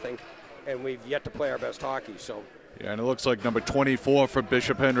 1-0, and we've yet to play our best hockey. So. Yeah, and it looks like number 24 for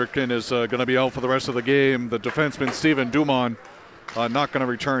Bishop Hendricken is going to be out for the rest of the game. The defenseman, Stephen Dumont, not going to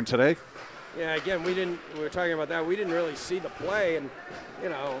return today. Yeah, again, we were talking about that. We didn't really see the play, and, you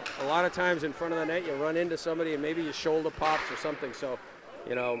know, a lot of times in front of the net you run into somebody and maybe your shoulder pops or something. So,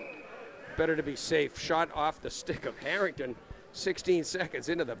 you know, better to be safe. Shot off the stick of Harrington 16 seconds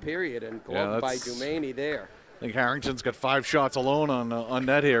into the period, and gloved by Dumaney there. I think Harrington's got 5 shots alone on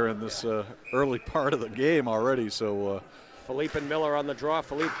net here in this early part of the game already. So Philippe and Miller on the draw.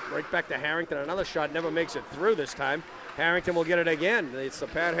 Philippe right back to Harrington. Another shot never makes it through this time. Harrington will get it again. It's the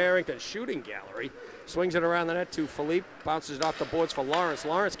Pat Harrington shooting gallery. Swings it around the net to Philippe. Bounces it off the boards for Lawrence.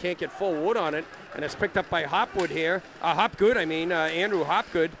 Lawrence can't get full wood on it, and it's picked up by Hopgood here. Andrew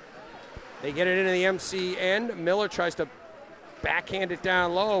Hopgood. They get it into the MC end. Miller tries to backhand it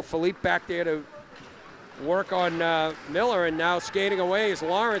down low. Philippe back there to work on Miller, and now skating away is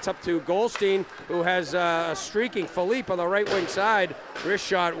Lawrence up to Goldstein, who has a streaking Philippe on the right wing side. Wrist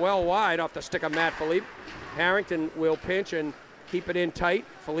shot well wide off the stick of Matt Philippe. Harrington will pinch and keep it in tight.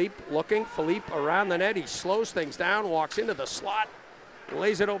 Philippe looking. Philippe around the net. He slows things down, walks into the slot,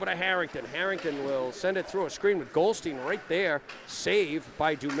 lays it over to Harrington. Harrington will send it through a screen with Goldstein right there. Save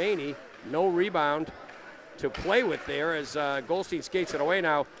by Dumaney. No rebound to play with there as Goldstein skates it away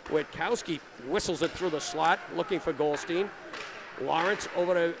now. Witkowski whistles it through the slot, looking for Goldstein. Lawrence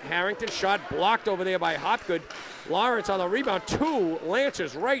over to Harrington. Shot blocked over there by Hopgood. Lawrence on the rebound. 2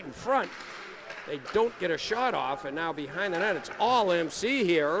 Lancers right in front. They don't get a shot off, and now behind the net, it's all MC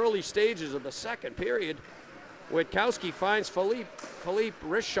here, early stages of the second period. Witkowski finds Philippe. Philippe,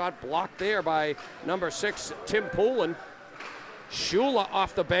 wrist shot blocked there by number 6, Tim Poulin. Shula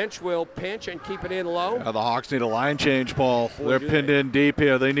off the bench will pinch and keep it in low. Yeah, the Hawks need a line change, Paul. They're pinned in deep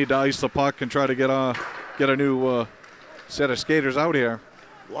here. They need to ice the puck and try to get a new set of skaters out here.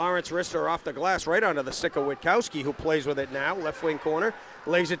 Lawrence wrister off the glass right onto the stick of Witkowski, who plays with it now, left wing corner.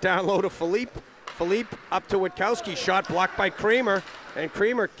 Lays it down low to Philippe. Philippe up to Witkowski. Shot blocked by Creamer, and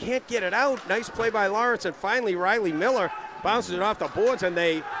Creamer can't get it out. Nice play by Lawrence, and finally Riley Miller bounces it off the boards, and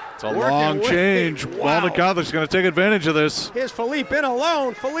it's a long change. Wow. Malden Catholic's going to take advantage of this. Here's Philippe in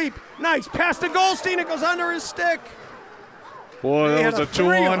alone. Philippe, nice pass to Goldstein. It goes under his stick. Boy, that was a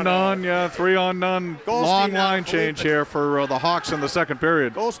 2-on-none. Yeah, 3-on-none. Long line change here for the Hawks in the second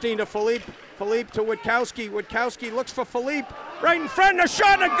period. Goldstein to Philippe. Philippe to Witkowski. Witkowski looks for Philippe. Right in front, and a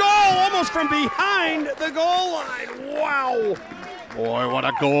shot and a goal, almost from behind the goal line. Wow. Boy, what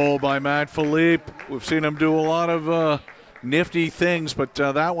a goal by Matt Philippe. We've seen him do a lot of nifty things, but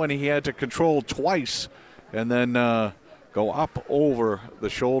that one he had to control twice and then go up over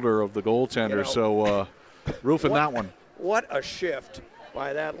the shoulder of the goaltender. You know, so roofing that one. What a shift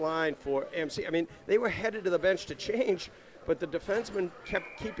by that line for MC. I mean, they were headed to the bench to change, but the defenseman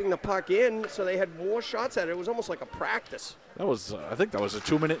kept keeping the puck in, so they had more shots at it. It was almost like a practice. That was, I think that was a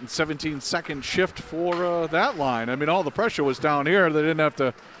 2-minute and 17-second shift for that line. I mean, all the pressure was down here. They didn't have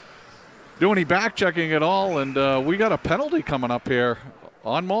to do any back checking at all, and we got a penalty coming up here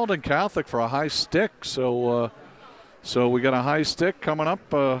on Malden Catholic for a high stick. So we got a high stick coming up.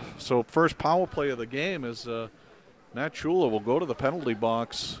 So first power play of the game is Matt Shula will go to the penalty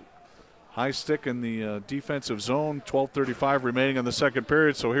box. High stick in the defensive zone. 12:35 remaining in the second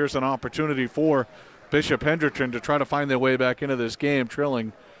period. So here's an opportunity for Bishop Hendricken to try to find their way back into this game,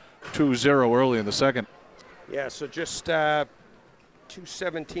 trailing 2-0 early in the second. Yeah, so just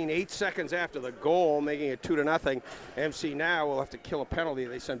 2:17, 8 seconds after the goal, making it 2-0. MC now will have to kill a penalty.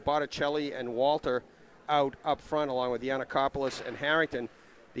 They sent Botticelli and Walter out up front along with Yannikopoulos and Harrington.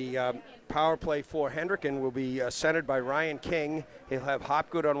 The power play for Hendricken will be centered by Ryan King. He'll have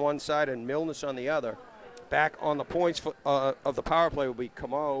Hopgood on one side and Milnes on the other. Back on the points for, of the power play will be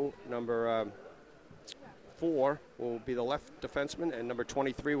Camo, number 4 will be the left defenseman, and number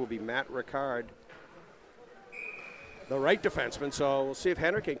 23 will be Matt Ricard, the right defenseman. So we'll see if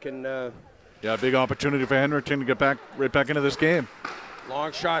Hendricken can. Yeah, big opportunity for Hendricken to get right back into this game.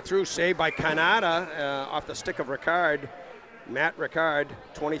 Long shot through, saved by Canada off the stick of Ricard. Matt Ricard,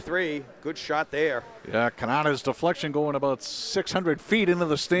 23, good shot there. Yeah, Canada's deflection going about 600 feet into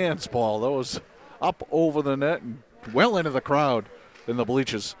the stands, Paul. That was up over the net and well into the crowd in the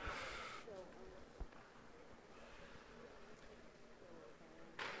bleachers.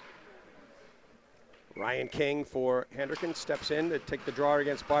 Ryan King for Hendricken steps in to take the draw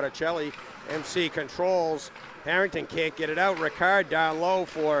against Botticelli. MC controls. Harrington can't get it out. Ricard down low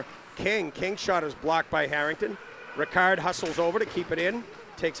for King. King's shot is blocked by Harrington. Ricard hustles over to keep it in.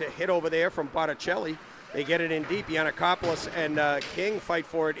 Takes a hit over there from Botticelli. They get it in deep. Yanakopoulos and King fight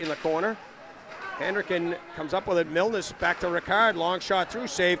for it in the corner. Hendricken comes up with it. Milnes back to Ricard. Long shot through.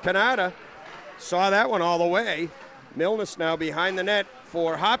 Save Canada. Saw that one all the way. Milnes now behind the net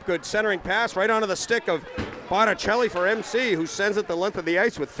for Hopgood. Centering pass right onto the stick of Botticelli for MC, who sends it the length of the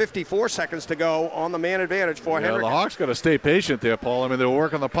ice with 54 seconds to go on the man advantage for Hendricken. The Hawks got to stay patient there, Paul. I mean, they were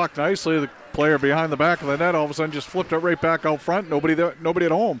working the puck nicely. The player behind the back of the net all of a sudden just flipped it right back out front. Nobody there, nobody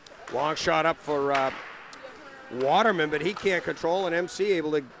at home. Long shot up for Waterman, but he can't control, and MC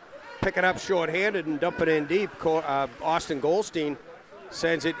able to pick it up short-handed and dump it in deep. Austin Goldstein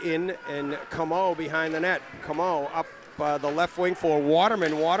sends it in, and Camo behind the net. Camo up the left wing for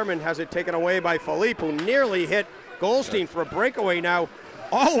Waterman. Waterman has it taken away by Philippe, who nearly hit Goldstein for a breakaway now.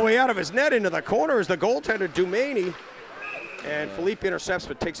 All the way out of his net into the corner is the goaltender, Dumaney. And Philippe intercepts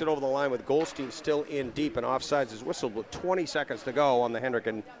but takes it over the line with Goldstein still in deep, and offsides is whistled with 20 seconds to go on the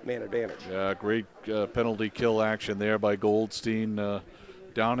Hendricken man advantage. Yeah, great penalty kill action there by Goldstein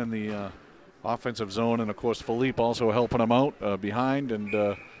down in the offensive zone, and of course Philippe also helping him out behind. And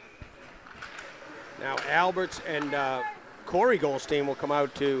now Alberts and Corey Goldstein will come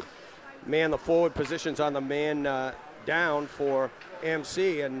out to man the forward positions on the man down for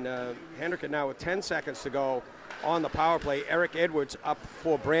MC, and Hendricken now with 10 seconds to go on the power play. Eric Edwards up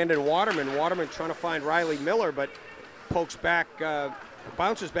for Brandon Waterman. Waterman trying to find Riley Miller, but pokes back,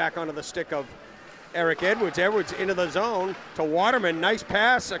 bounces back onto the stick of Eric Edwards. Edwards into the zone to Waterman. Nice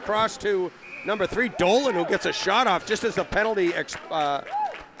pass across to number 3, Dolan, who gets a shot off just as the penalty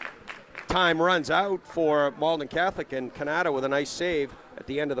time runs out for Malden Catholic, and Canada with a nice save at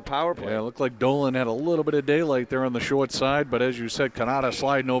the end of the power play. Yeah, it looked like Dolan had a little bit of daylight there on the short side, but as you said, Canada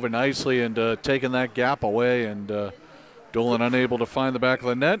sliding over nicely and taking that gap away, and Dolan unable to find the back of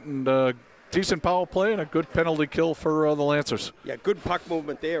the net, and decent power play and a good penalty kill for the Lancers. Yeah, good puck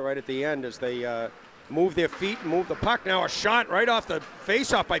movement there right at the end as they move their feet and move the puck. Now a shot right off the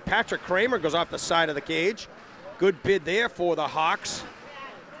face-off by Patrick Kramer goes off the side of the cage. Good bid there for the Hawks.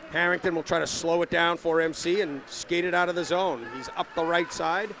 Harrington will try to slow it down for MC and skate it out of the zone. He's up the right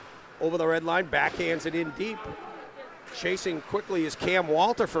side, over the red line, backhands it in deep. Chasing quickly is Cam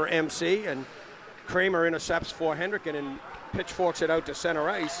Walter for MC, and Kramer intercepts for Hendricken and pitchforks it out to center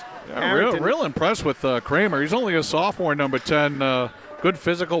ice. Yeah, real impressed with Kramer. He's only a sophomore, number 10. Good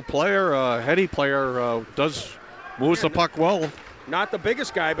physical player, heady player, moves the puck well. Not the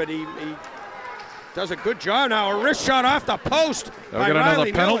biggest guy, but he does a good job. Now a wrist shot off the post. They'll get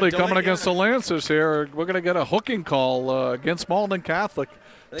another penalty coming against the Lancers here. We're going to get a hooking call against Malden Catholic.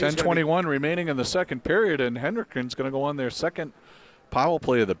 10:21 remaining in the second period, and Hendricken's going to go on their second power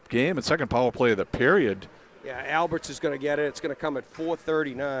play of the game and second power play of the period. Yeah, Alberts is going to get it. It's going to come at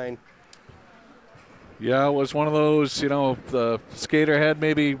 4:39. Yeah, it was one of those, the skater had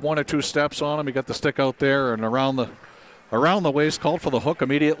maybe 1 or 2 steps on him. He got the stick out there and around the waist, called for the hook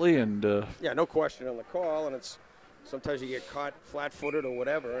immediately. And yeah, no question on the call. And it's sometimes you get caught flat-footed or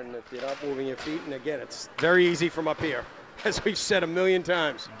whatever, and if you're not moving your feet, and again, it's very easy from up here, as we've said a million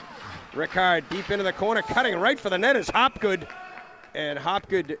times. Ricard deep into the corner, cutting right for the net is Hopgood, and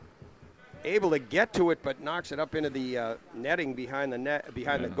Hopgood able to get to it, but knocks it up into the netting behind the net,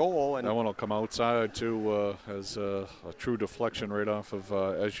 behind the goal. And that one will come outside too, as a true deflection right off of,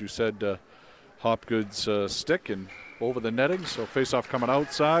 as you said, Hopgood's stick and over the netting. So face-off coming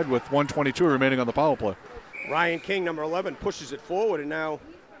outside with 1:22 remaining on the power play. Ryan King, number 11, pushes it forward, and now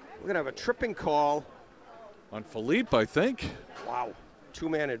we're going to have a tripping call on Philippe, I think. Wow,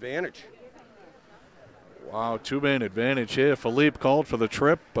 2-man advantage. Wow, 2-man advantage here. Philippe called for the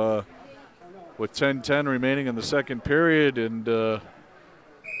trip with 10:10 remaining in the second period, and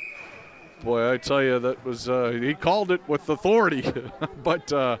boy, I tell you, that was he called it with authority.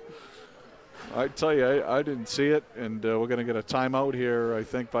 But I tell you, I didn't see it, and we're going to get a timeout here, I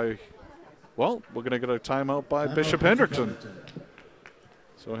think, we're going to get a timeout by Bishop Hendricken.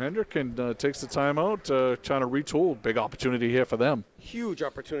 So Hendricken takes the timeout, trying to retool. Big opportunity here for them. Huge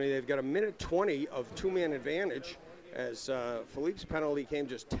opportunity. They've got a minute 20 of two-man advantage as Philippe's penalty came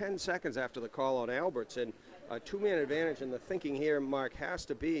just 10 seconds after the call on Alberts. And a two-man advantage, and the thinking here, Mark, has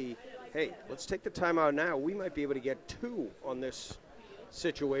to be, hey, let's take the timeout now. We might be able to get two on this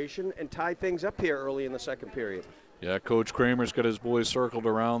situation and tie things up here early in the second period. Yeah, Coach Kramer's got his boys circled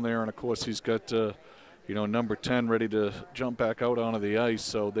around there, and of course he's got number 10 ready to jump back out onto the ice.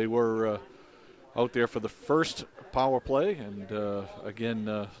 So they were out there for the first power play, and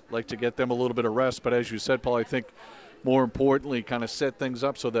again, like to get them a little bit of rest. But as you said, Paul, I think more importantly, kind of set things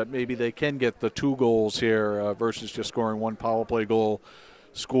up so that maybe they can get the 2 goals here versus just scoring 1 power play goal.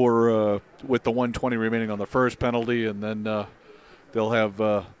 Score with the 1:20 remaining on the first penalty, and then they'll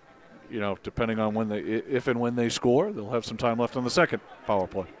have. Depending on if and when they score, they'll have some time left on the second power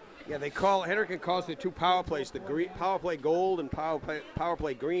play. Yeah, Hendricken calls the 2 power plays, the power play gold and power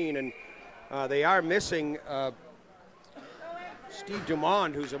play green, and they are missing Steve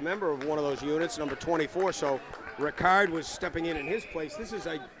Dumond, who's a member of one of those units, number 24. So Ricard was stepping in his place. This is,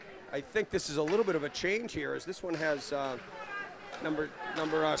 I think this is a little bit of a change here, as this one has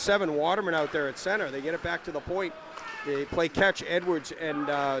number 7 Waterman out there at center. They get it back to the point. They play catch, Edwards and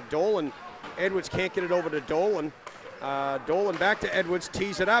Dolan. Edwards can't get it over to Dolan. Dolan back to Edwards,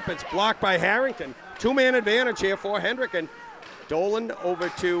 tees it up. It's blocked by Harrington. 2-man advantage here for Hendricken. Dolan over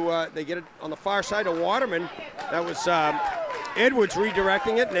to, they get it on the far side of Waterman. That was Edwards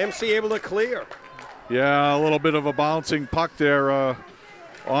redirecting it, and MC able to clear. Yeah, a little bit of a bouncing puck there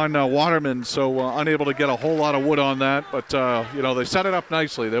on Waterman, so unable to get a whole lot of wood on that. But, they set it up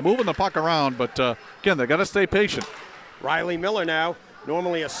nicely. They're moving the puck around, but, again, they got to stay patient. Riley Miller now,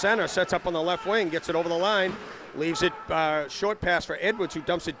 normally a center, sets up on the left wing, gets it over the line, leaves it short pass for Edwards, who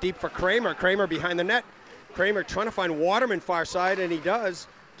dumps it deep for Kramer. Kramer behind the net. Kramer trying to find Waterman far side, and he does.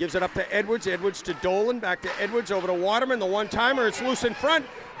 Gives it up to Edwards. Edwards to Dolan. Back to Edwards, over to Waterman. The one-timer. It's loose in front.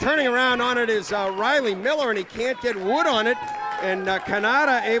 Turning around on it is Riley Miller, and he can't get wood on it. And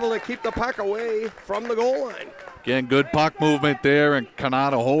Kanata able to keep the puck away from the goal line. Again, good puck movement there, and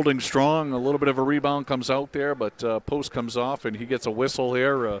Kanata holding strong. A little bit of a rebound comes out there, but post comes off, and he gets a whistle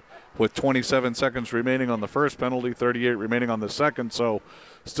here with 27 seconds remaining on the first penalty, 38 remaining on the second. So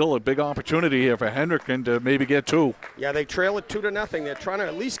still a big opportunity here for Hendricken to maybe get 2. Yeah, they trail it 2-0. They're trying to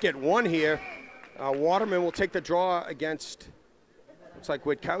at least get 1 here. Waterman will take the draw against, looks like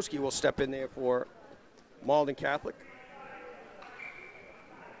Witkowski will step in there for Malden Catholic.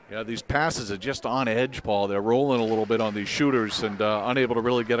 Yeah, these passes are just on edge, Paul. They're rolling a little bit on these shooters and unable to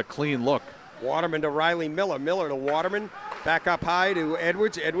really get a clean look. Waterman to Riley Miller. Miller to Waterman. Back up high to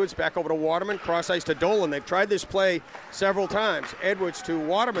Edwards. Edwards back over to Waterman. Cross ice to Dolan. They've tried this play several times. Edwards to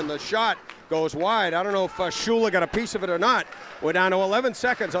Waterman. The shot goes wide. I don't know if Shula got a piece of it or not. We're down to 11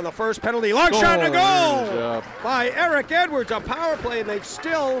 seconds on the first penalty. Long shot and a goal by Eric Edwards. A power play, and they've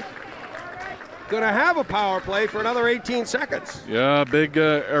still going to have a power play for another 18 seconds. Yeah, big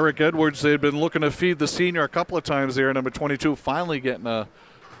Eric Edwards. They'd been looking to feed the senior a couple of times there. Number 22 finally getting a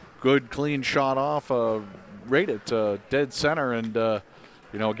good, clean shot off, right at dead center. And,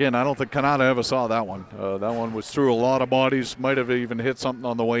 again, I don't think Kanata ever saw that one. That one was through a lot of bodies, might have even hit something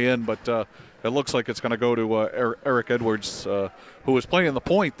on the way in, but it looks like it's going to go to Eric Edwards, who was playing the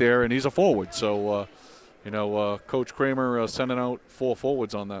point there, and he's a forward. So, Coach Kramer sending out 4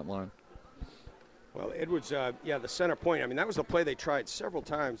 forwards on that line. Well, Edwards, the center point. I mean, that was the play they tried several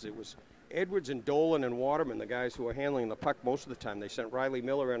times. It was Edwards and Dolan and Waterman, the guys who were handling the puck most of the time. They sent Riley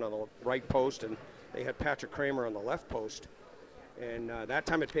Miller in on the right post, and they had Patrick Kramer on the left post. And that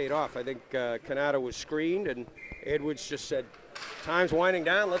time it paid off. I think Kanata was screened, and Edwards just said, time's winding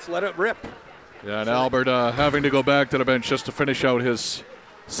down, let's let it rip. Yeah, and Albert having to go back to the bench just to finish out his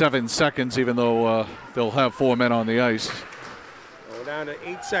 7 seconds, even though they'll have 4 men on the ice. We're down to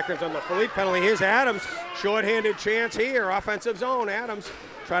 8 seconds on the Philippe penalty. Here's Adams. Short-handed chance here. Offensive zone. Adams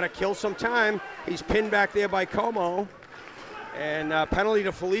trying to kill some time. He's pinned back there by Como. And penalty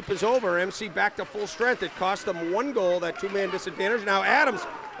to Philippe is over. MC back to full strength. It cost them 1 goal, that 2-man disadvantage. Now Adams,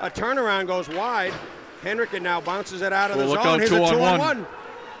 a turnaround goes wide. Hendricken now bounces it out of the zone. Here's a 2-on-1.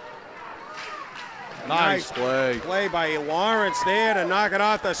 Nice play. Play by Lawrence there to knock it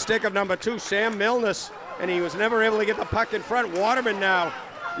off the stick of number 2, Sam Milnes. And he was never able to get the puck in front. Waterman now,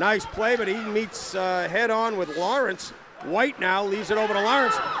 nice play, but he meets head-on with Lawrence. White now leaves it over to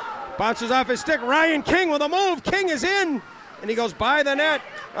Lawrence. Bounces off his stick. Ryan King with a move. King is in. and he goes by the net.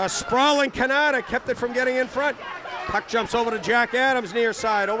 A sprawling Canada kept it from getting in front. Puck jumps over to Jack Adams near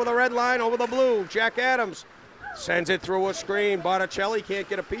side, over the red line, over the blue. Jack Adams sends it through a screen. Botticelli can't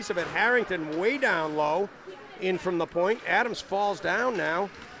get a piece of it. Harrington way down low, in from the point. Adams falls down now,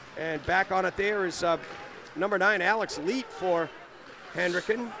 and back on it there is number 9, Alex Leet for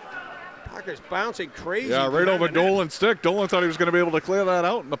Hendricken. Puck is bouncing crazy. Yeah, right over Dolan's stick. Dolan thought he was going to be able to clear that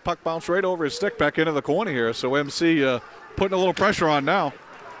out, and the puck bounced right over his stick back into the corner here. So MC putting a little pressure on now.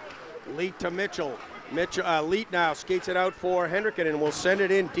 Leet to Mitchell. Leet now skates it out for Hendricken and will send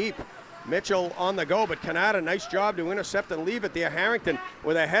it in deep. Mitchell on the go, but Canada, nice job to intercept and leave it there. Harrington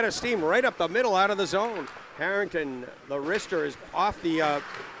with a head of steam right up the middle out of the zone. Harrington, the wrister, is off the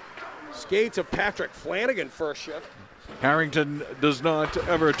skates of Patrick Flanagan first shift. Harrington does not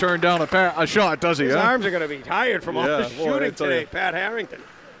ever turn down a shot, does he? His arms are going to be tired from all the shooting today, you. Pat Harrington.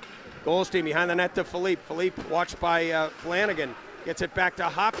 Goldstein behind the net to Philippe. Philippe watched by Flanagan. Gets it back to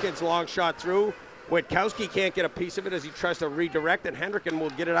Hopkins, long shot through. Witkowski can't get a piece of it as he tries to redirect, and Hendricken will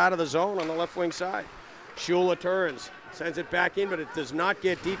get it out of the zone on the left wing side. Shula turns, sends it back in, but it does not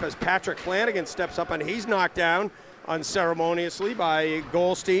get deep as Patrick Flanagan steps up, and he's knocked down unceremoniously by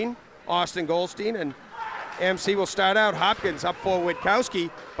Goldstein, Austin Goldstein, and MC will start out. Hopkins up for Witkowski,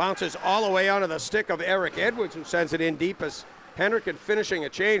 bounces all the way onto the stick of Eric Edwards, who sends it in deep as Hendricken finishing a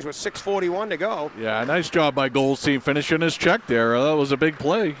change with 6:41 to go. Yeah, nice job by Goldstein finishing his check there. That was a big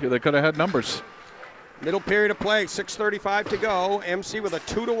play. They could have had numbers. Middle period of play, 6:35 to go. MC with a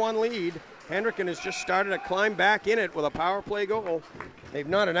 2-1 lead. Hendricken has just started to climb back in it with a power play goal. They've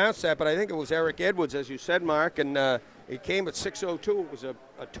not announced that, but I think it was Eric Edwards, as you said, Mark, and it came at 6:02. It was a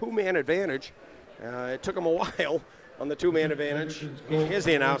two-man advantage. It took him a while on the two-man advantage. Here's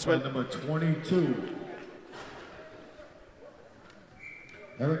the announcement. Number 22.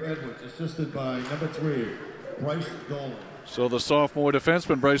 Eric Edwards, assisted by number 3, Bryce Dolan. So the sophomore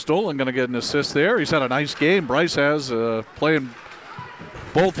defenseman, Bryce Dolan, going to get an assist there. He's had a nice game. Bryce has playing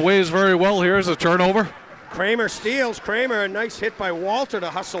both ways very well. Here's a turnover. Kramer steals. Kramer, a nice hit by Walter to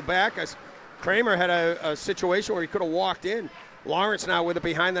hustle back as Kramer had a situation where he could have walked in. Lawrence now with it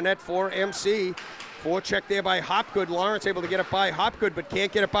behind the net for MC. Forecheck there by Hopgood. Lawrence able to get it by Hopgood, but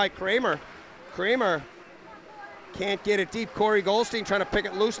can't get it by Kramer. Kramer can't get it deep. Corey Goldstein trying to pick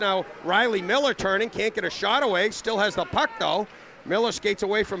it loose now. Riley Miller turning, can't get a shot away. Still has the puck though. Miller skates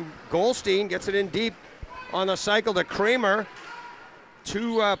away from Goldstein, gets it in deep on the cycle to Kramer.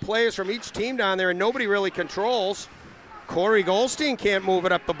 Two players from each team down there, and nobody really controls. Corey Goldstein can't move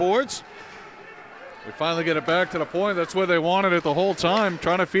it up the boards. They finally get it back to the point. That's where they wanted it the whole time.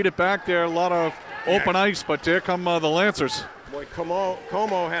 Trying to feed it back there. A lot of open ice, but here come the Lancers. Boy,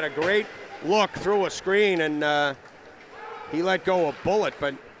 Como had a great look through a screen, and he let go a bullet,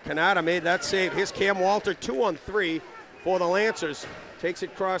 but Canada made that save. Here's Cam Walter, 2-on-3 for the Lancers. Takes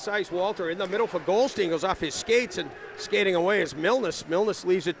it cross ice. Walter in the middle for Goldstein, goes off his skates, and skating away is Milnes. Milnes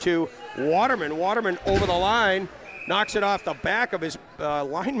leaves it to Waterman. Waterman over the line, knocks it off the back of his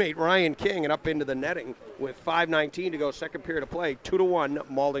line mate Ryan King and up into the netting with 5:19 to go, second period of play. 2-1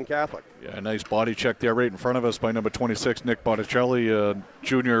 Malden Catholic. Yeah, nice body check there right in front of us by number 26, Nick Botticelli,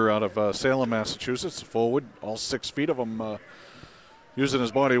 junior out of Salem, Massachusetts. Forward, all 6 feet of him using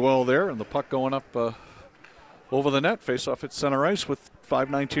his body well there, and the puck going up over the net. Face off at center ice with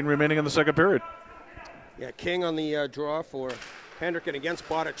 5:19 remaining in the second period. Yeah, King on the draw for Hendricken against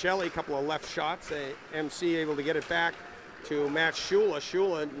Botticelli. A couple of left shots. MC able to get it back to Matt Shula.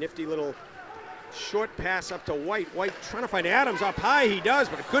 Shula, nifty little short pass up to White. White trying to find Adams up high. He does,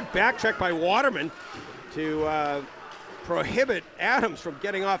 but a good back check by Waterman to prohibit Adams from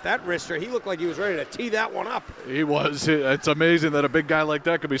getting off that wrister. He looked like he was ready to tee that one up. He was. It's amazing that a big guy like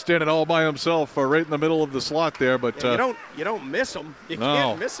that could be standing all by himself right in the middle of the slot there. But yeah, you don't miss him. You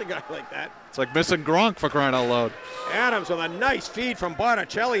can't miss a guy like that. It's like missing Gronk, for crying out loud. Adams with a nice feed from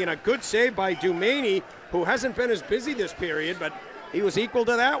Botticelli and a good save by Dumaney, who hasn't been as busy this period, but he was equal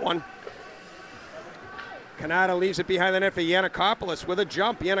to that one. Canada leaves it behind the net for Yannikopoulos with a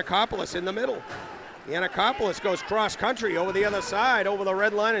jump. Yannikopoulos in the middle. Yannikopoulos goes cross country over the other side, over the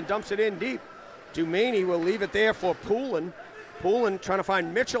red line, and dumps it in deep. Dumaney will leave it there for Poulin. Poulin trying to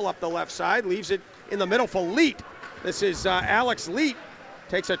find Mitchell up the left side, leaves it in the middle for Leet. This is Alex Leet.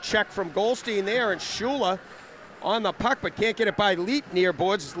 Takes a check from Goldstein there, and Shula on the puck, but can't get it by Leet near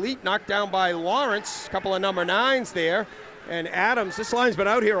boards. Leet knocked down by Lawrence. A couple of number 9s there. And Adams, this line's been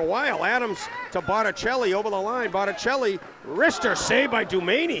out here a while. Adams to Botticelli over the line. Botticelli, wrister saved by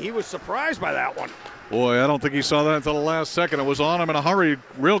Dumaney. He was surprised by that one. Boy, I don't think he saw that until the last second. It was on him in a hurry.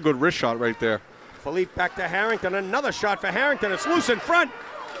 Real good wrist shot right there. Philippe back to Harrington. Another shot for Harrington. It's loose in front.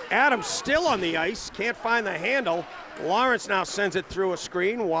 Adams still on the ice. Can't find the handle. Lawrence now sends it through a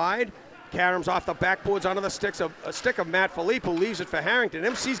screen wide. Karams off the backboards onto the sticks of a stick of Matt Philippe, who leaves it for Harrington.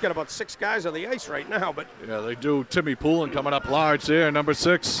 MC's got about 6 guys on the ice right now, but yeah, they do. Timmy Poulin coming up large there, number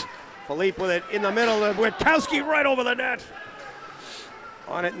 6. Philippe with it in the middle of Witkowski right over the net.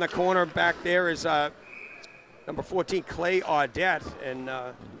 On it in the corner back there is number 14, Clay Audette, and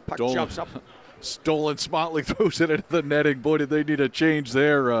puck jumps up. Stolen smartly throws it into the netting. Boy, did they need a change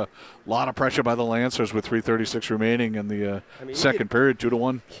there. A lot of pressure by the Lancers with 3:36 remaining in the second period,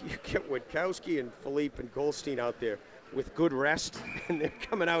 2-1. You get Witkowski and Philippe and Goldstein out there with good rest, and they're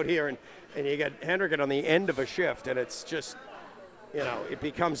coming out here, and you got Hendricken on the end of a shift, and it's just, you know, it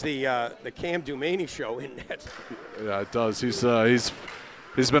becomes the Cam Dumaney show in net. Yeah, it does. He's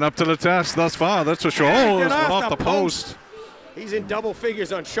been up to the test thus far, that's for sure. Oh, this one off the post. He's in double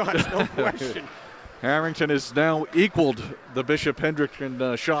figures on shots, no question. Harrington has now equaled the Bishop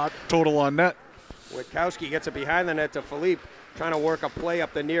Hendricken shot total on net. Witkowski gets it behind the net to Philippe, trying to work a play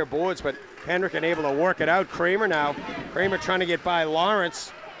up the near boards, but Hendricken able to work it out. Kramer now. Kramer trying to get by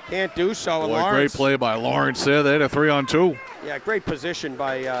Lawrence. Can't do so. Boy, Lawrence, great play by Lawrence there. They had a 3-on-2. Yeah, great position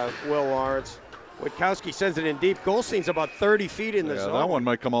by Will Lawrence. Witkowski sends it in deep. Goldstein's about 30 feet in the zone. That one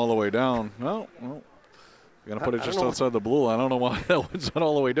might come all the way down. Well. You're going to put it just outside the blue line. I don't know why that one's not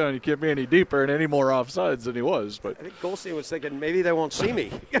all the way down. You can't be any deeper and any more offsides than he was. But I think Goldstein was thinking maybe they won't see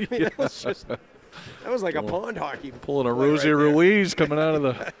me. I mean, that was like a pond hockey. Pulling a Rosie Ruiz coming out of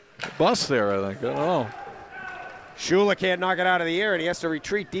the bus there, I think. I don't know. Shula can't knock it out of the air, and he has to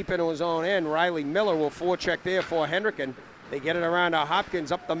retreat deep into his own end. Riley Miller will forecheck there for Hendricken. They get it around to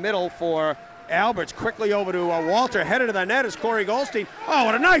Hopkins up the middle for Alberts. Quickly over to Walter. Headed to the net is Corey Goldstein. Oh,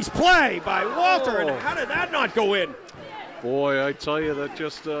 what a nice play by Walter, and how did that not go in? Boy, I tell you, that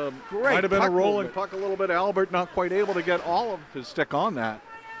just might have been a rolling puck a little bit. Albert not quite able to get all of his stick on that.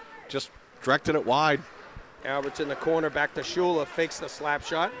 Just directed it wide. Alberts in the corner, back to Shula, fakes the slap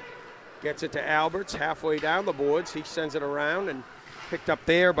shot. Gets it to Alberts, halfway down the boards. He sends it around and picked up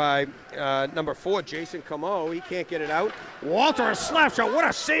there by number 4, Jason Comeau. He can't get it out. Walter, a slap shot. What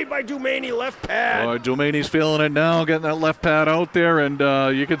a save by Dumaney, left pad. Dumaney's feeling it now, getting that left pad out there, and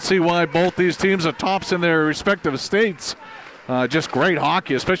you can see why both these teams are tops in their respective states. Just great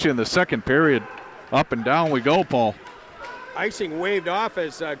hockey, especially in the second period. Up and down we go, Paul. Icing waved off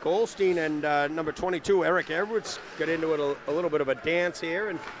as Goldstein and number 22, Eric Edwards, got into it a little bit of a dance here,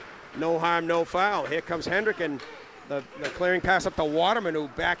 and no harm, no foul. Here comes Hendricken. The clearing pass up to Waterman, who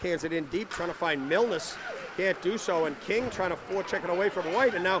backhands it in deep, trying to find Milnes. Can't do so, and King trying to forecheck it away from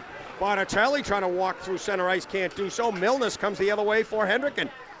White, and now Botticelli trying to walk through center ice, can't do so. Milnes comes the other way for Hendricken.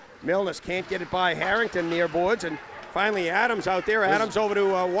 Milnes can't get it by Harrington near boards, and finally Adams out there. Adams over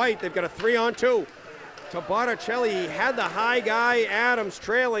to White. They've got a 3-on-2. To Botticelli, he had the high guy, Adams,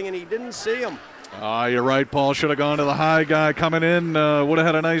 trailing, and he didn't see him. You're right, Paul. Should have gone to the high guy coming in. Would have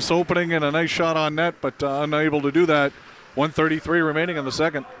had a nice opening and a nice shot on net, but unable to do that. 1:33 remaining in the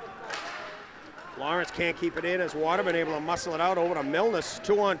second. Lawrence can't keep it in as Waterman able to muscle it out over to Milnes.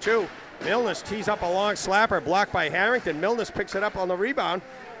 2-on-2. Milnes tees up a long slapper, blocked by Harrington. Milnes picks it up on the rebound.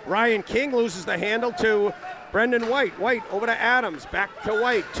 Ryan King loses the handle to Brendan White. White over to Adams, back to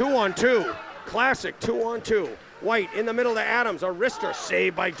White. 2-on-2. Classic 2-on-2. White in the middle to Adams. A wrister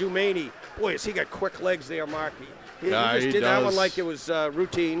saved by Dumaney. Boy, has he got quick legs there, Mark. He just did that one like it was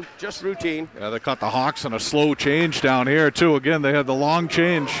routine, just routine. Yeah, they caught the Hawks on a slow change down here, too. Again, they had the long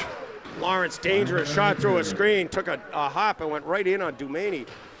change. Lawrence, dangerous shot through a screen, took a hop and went right in on Dumaney.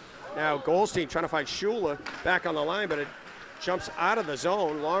 Now Goldstein trying to find Shula back on the line, but it jumps out of the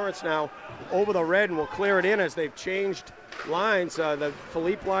zone. Lawrence now over the red and will clear it in as they've changed lines. The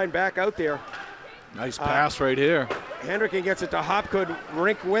Philippe line back out there. Nice pass right here. Hendricken gets it to Hopgood,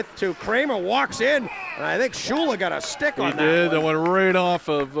 rink width to Kramer, walks in, and I think Shula got a stick on that. He did. That went right off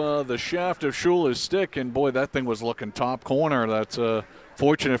of the shaft of Shula's stick, and boy, that thing was looking top corner. That's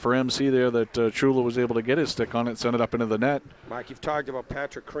fortunate for MC there that Shula was able to get his stick on it and send it up into the net. Mike, you've talked about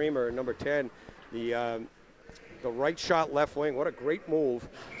Patrick Kramer, number 10, the right shot left wing. What a great move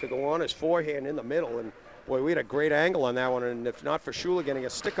to go on his forehand in the middle, and boy, we had a great angle on that one, and if not for Shula getting a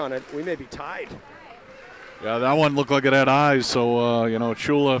stick on it, we may be tied. Yeah, that one looked like it had eyes, so,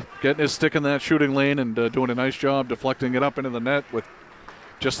 Shula getting his stick in that shooting lane and doing a nice job deflecting it up into the net with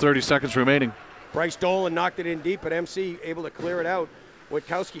just 30 seconds remaining. Bryce Dolan knocked it in deep, but MC able to clear it out.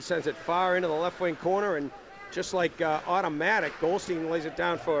 Witkowski sends it far into the left wing corner, and just like automatic, Goldstein lays it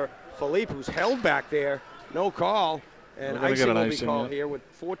down for Philippe, who's held back there. No call, and icing will be called here with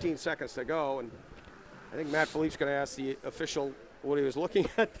 14 seconds to go. And I think Matt Philippe's going to ask the official what he was looking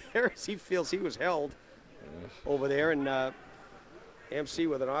at there, as he feels he was held over there, and MC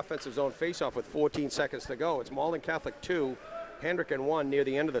with an offensive zone faceoff with 14 seconds to go. It's Malden Catholic 2, Hendricken 1 near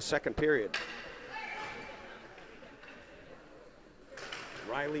the end of the second period.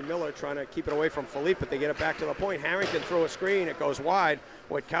 Riley Miller trying to keep it away from Philippe, but they get it back to the point. Harrington threw a screen. It goes wide.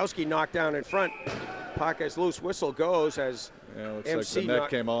 Witkowski knocked down in front. Puck is loose. Whistle goes as looks MC like the net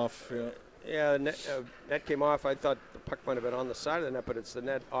came off. Yeah, net came off. I thought the puck might have been on the side of the net, but it's the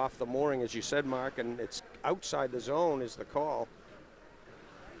net off the mooring, as you said, Mark, and it's outside the zone is the call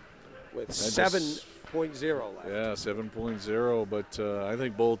with 7.0 left. Yeah, 7.0, but I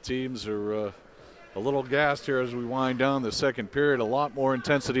think both teams are a little gassed here as we wind down the second period. A lot more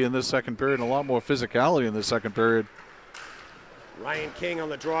intensity in this second period and a lot more physicality in the second period. Ryan King on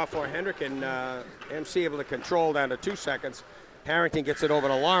the draw for Hendricken. MC able to control down to 2 seconds. Harrington gets it over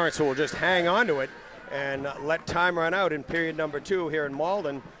to Lawrence, who will just hang on to it and let time run out in period number 2 here in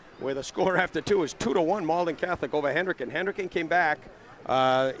Malden, where the score after 2 is 2-1 Malden Catholic over Hendricken. Hendricken came back.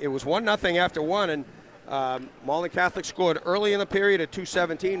 It was 1-0 after 1, and Malden Catholic scored early in the period at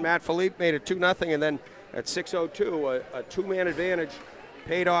 2:17. Matt Philippe made it 2-0, and then at 6:02, a two-man advantage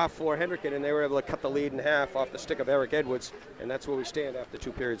paid off for Hendricken, and they were able to cut the lead in half off the stick of Eric Edwards, and that's where we stand after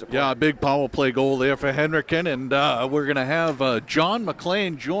 2 periods of play. Yeah, a big power play goal there for Hendricken, and we're going to have John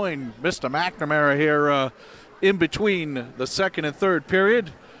McLean join Mr. McNamara here in between the second and third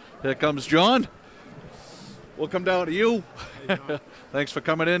period. Here comes John. We'll come down to you. Thanks for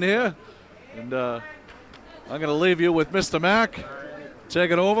coming in here, and I'm going to leave you with Mr. Mac.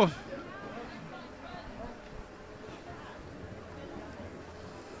 Take it over.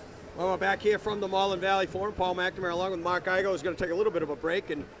 Well, we're back here from the Malden Valley Forum. Paul McNamara along with Mark Igo is going to take a little bit of a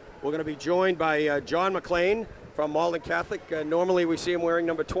break, and we're going to be joined by John McLean from Malden Catholic. Normally we see him wearing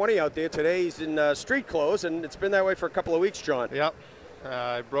number 20 out there. Today he's in street clothes, and it's been that way for a couple of weeks, John. Yep.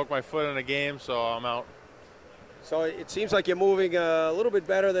 I broke my foot in a game, so I'm out. So it seems like you're moving a little bit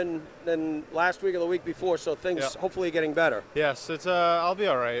better than last week or the week before, so things hopefully getting better. Yes, it's I'll be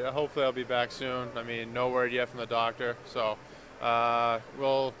all right. Hopefully I'll be back soon. I mean, no word yet from the doctor, so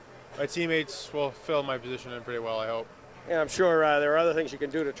my teammates will fill my position in pretty well, I hope. Yeah, I'm sure there are other things you can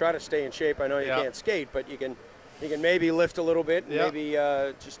do to try to stay in shape. I know you can't skate, but you can maybe lift a little bit, and maybe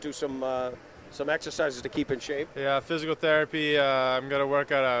just do some exercises to keep in shape. Yeah, physical therapy. I'm going to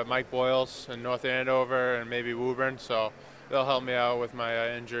work at Mike Boyle's in North Andover and maybe Woburn, so they'll help me out with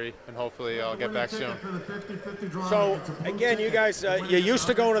my injury, and hopefully I'll get back soon. So, again, you guys, you're used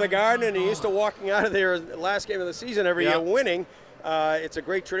to going to the Garden, and you're used to walking out of there the last game of the season every year winning. It's a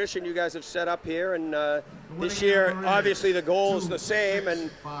great tradition you guys have set up here, and this year, obviously, the goal is the same,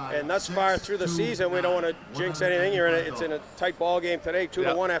 and thus far through the season, we don't want to jinx anything. It's in a tight ball game today,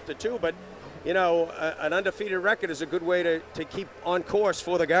 2-1 after 2, but you know, an undefeated record is a good way to keep on course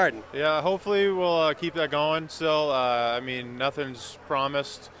for the Garden. Yeah, hopefully we'll keep that going still. I mean, nothing's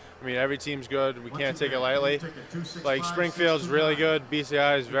promised. I mean, every team's good. We can't take it lightly. Like, Springfield's really good.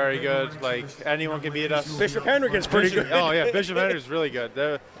 BCI is very good. Like, anyone can beat us. Bishop Hendricken's pretty good. Oh, yeah, Bishop Hendricken's really good.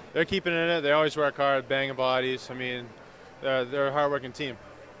 They're keeping in it. They always work hard, banging bodies. I mean, they're a hard-working team.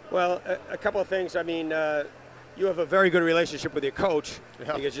 Well, a couple of things. I mean, you have a very good relationship with your coach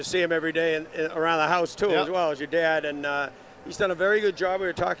because you see him every day around the house, too, as well as your dad. And he's done a very good job. We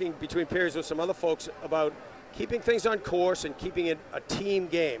were talking between periods with some other folks about keeping things on course and keeping it a team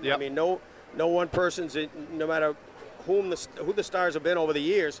game. I mean, no one person's, no matter who the stars have been over the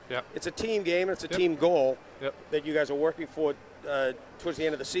years, it's a team game and it's a team goal that you guys are working for towards the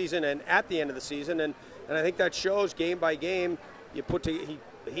end of the season and at the end of the season. And I think that shows game by game. You put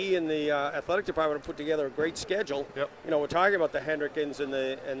he and the athletic department have put together a great schedule. You know, we're talking about the Hendrickens and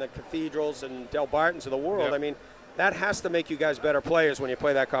the Cathedrals and Del Bartons of the world. I mean, that has to make you guys better players when you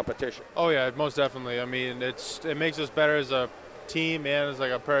play that competition. Oh yeah, most definitely. I mean, it makes us better as a team and as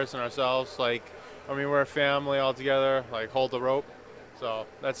like a person ourselves. Like, I mean, we're a family all together. Like, hold the rope. So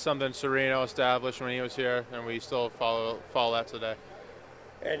that's something Sereno established when he was here, and we still follow that today.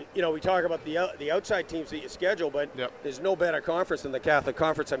 And, you know, we talk about the outside teams that you schedule, but there's no better conference than the Catholic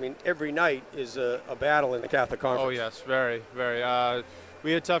Conference. I mean, every night is a battle in the Catholic Conference. Oh, yes, very, very.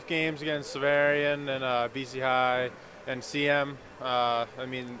 We had tough games against Severian and BC High and CM. I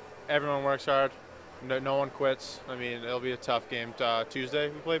mean, everyone works hard. No one quits. I mean, it'll be a tough game. Tuesday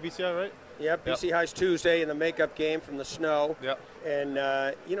we play BCI, right? Yep, BC High's Tuesday in the makeup game from the snow. And,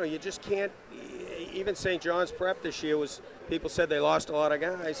 you know, you just can't – even St. John's Prep this year was – people said they lost a lot of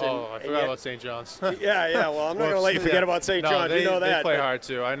guys. I forgot about St. John's. yeah, well, I'm not going to let you forget about St. John's. You know that. They play hard,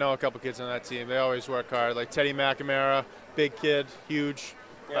 too. I know a couple kids on that team. They always work hard. Like Teddy McNamara, big kid, huge.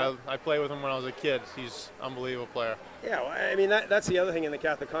 I played with him when I was a kid. He's an unbelievable player. Yeah, well, I mean, that's the other thing in the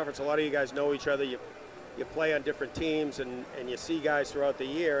Catholic Conference. A lot of you guys know each other. You you play on different teams and you see guys throughout the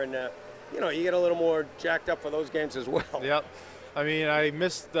year, and you get a little more jacked up for those games as well. Yep. I mean, I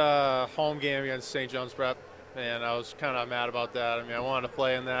missed the home game against St. John's Prep, and I was kind of mad about that. I mean, I wanted to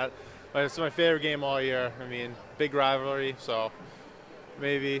play in that, but it's my favorite game all year. I mean, big rivalry, so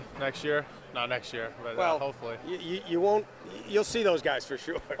maybe next year. Not next year, but hopefully. You'll see those guys for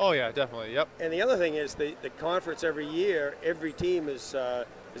sure. Oh yeah, definitely. Yep. And the other thing is the conference every year, every team has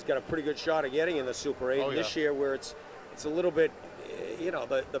got a pretty good shot of getting in the Super 8. Oh, yeah. This year, where it's a little bit,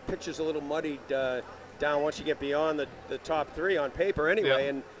 the picture's a little muddied down once you get beyond the top 3 on paper anyway,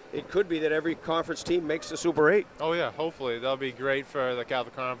 and it could be that every conference team makes the Super 8. Oh yeah, hopefully. That'll be great for the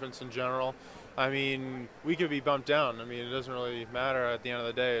Catholic Conference in general. I mean, we could be bumped down. I mean, it doesn't really matter at the end of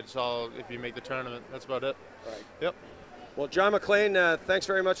the day. It's all if you make the tournament. That's about it. Right. Yep. Well, John McLean, thanks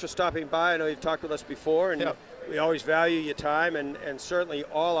very much for stopping by. I know you've talked with us before, and we always value your time, and certainly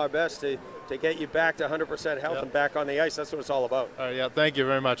all our best to get you back to 100% health and back on the ice. That's what it's all about. All right, yeah, thank you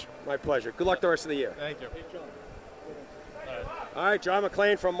very much. My pleasure. Good luck the rest of the year. Thank you. All right, John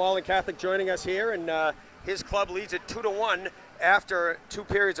McLean from Malden Catholic joining us here, and his club leads it 2-1 after 2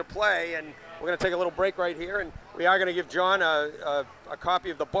 periods of play, and we're going to take a little break right here, and we are going to give John a copy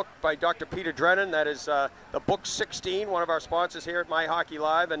of the book by Dr. Peter Drennan. That is the book 16, one of our sponsors here at My Hockey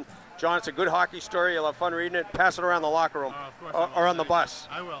Live. And John, it's a good hockey story. You'll have fun reading it. Pass it around the locker room or on the bus.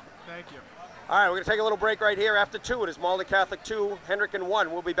 I will. Thank you. All right, we're going to take a little break right here. After 2, it is Malden Catholic 2, Hendricken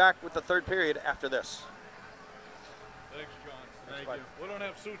 1. We'll be back with the 3rd period after this. Thanks, John. Thank you. We don't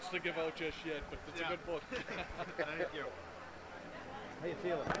have suits to give out just yet, but it's a good book. Thank you. How you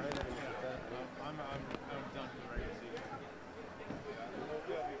feeling? I'm done for the regular season.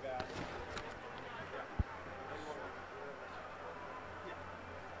 We'll be back.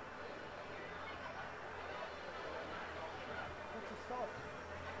 What's the start?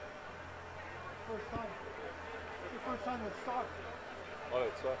 First time. What's your first time with start? Well,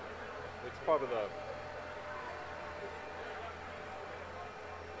 it's part of the.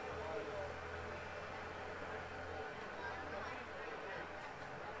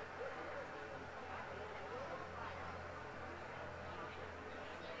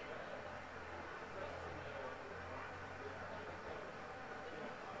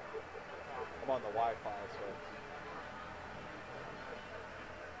 I'm on the Wi-Fi, so.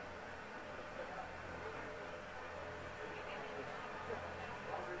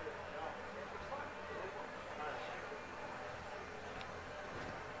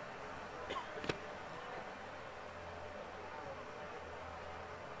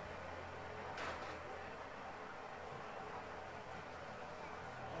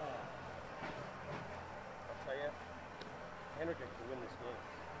 Hendricken can win this game.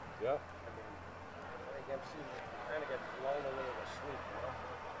 Yeah. I think MC kind of gets lulled a little to sleep, you know?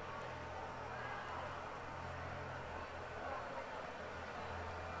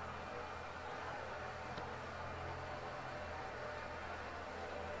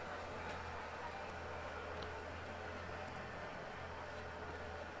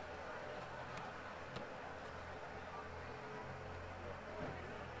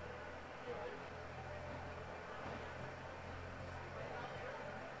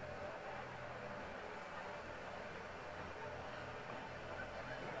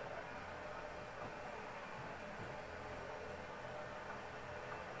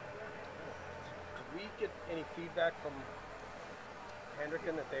 Did we get any feedback from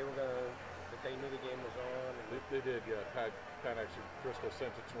Hendricken that they knew the game was on? They did, yeah. Pat actually, Driscoll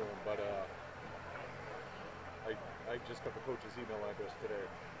sent it to him, but I just got the coach's email address today.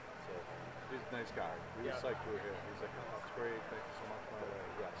 So he's a nice guy. He was psyched we were here. He's like, oh, that's great. Thank you so much, my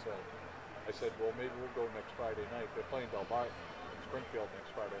way. Yeah. So I said, well, maybe we'll go next Friday night. They're playing Del Barton in Springfield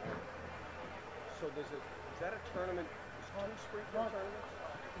next Friday night. So is that a tournament? Is Honey Springfield tournament?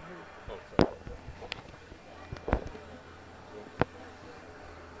 Oh, sorry.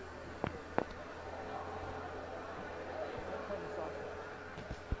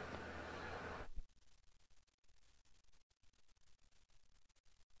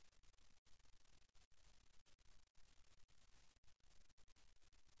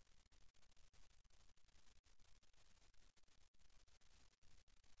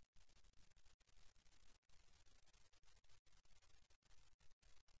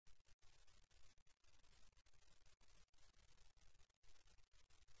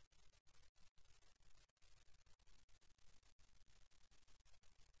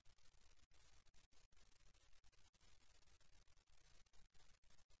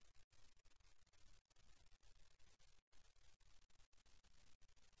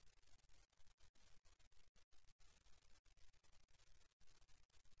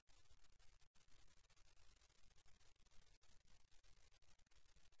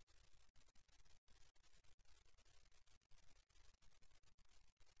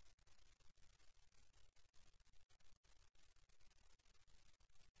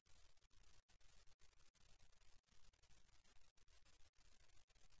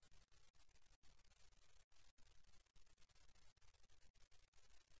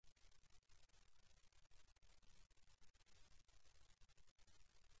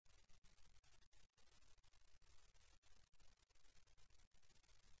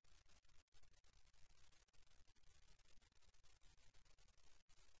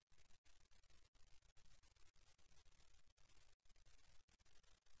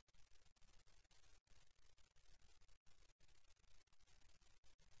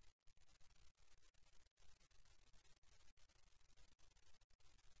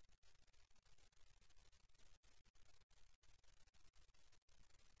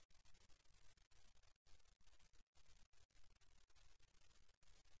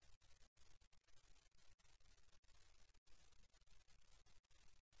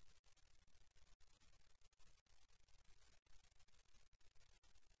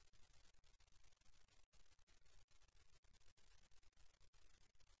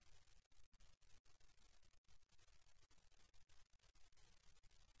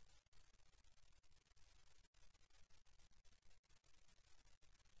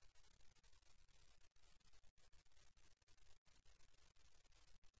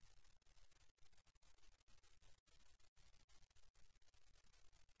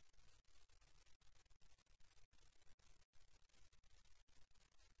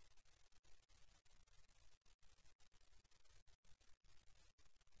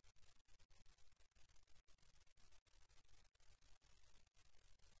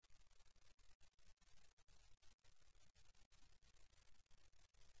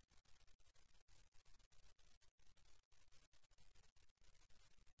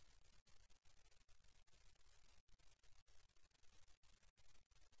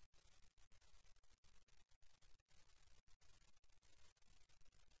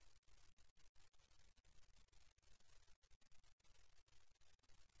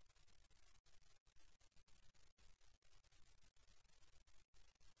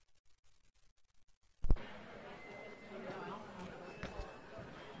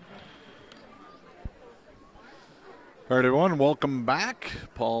 All right, everyone, welcome back.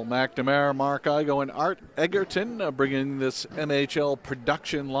 Paul McNamara, Mark Igo, and Art Egerton bringing this MHL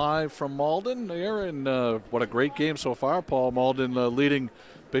production live from Malden here. And what a great game so far. Paul, Malden leading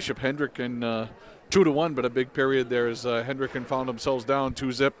Bishop Hendricken 2-1, but a big period there as Hendricken found themselves down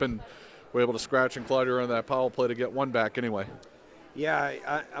 2-0 and were able to scratch and claw during that power play to get one back anyway. Yeah,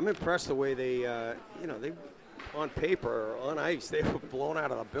 I'm impressed the way they, they on paper, on ice, they were blown out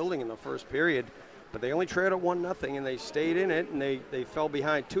of the building in the first period. But they only trailed at 1-0, and they stayed in it, and they fell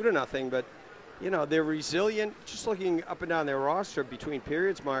behind 2-0. But, they're resilient. Just looking up and down their roster between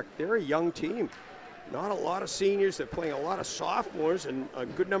periods, Mark, they're a young team. Not a lot of seniors. They're playing a lot of sophomores and a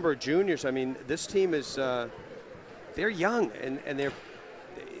good number of juniors. I mean, this team is they're young, and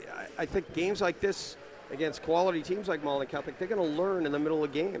I think games like this against quality teams like Malden Catholic, they're going to learn in the middle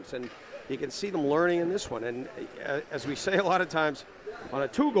of games, and you can see them learning in this one. And as we say a lot of times, on a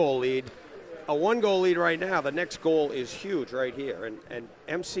 2-goal lead, a 1-goal lead right now, the next goal is huge right here. And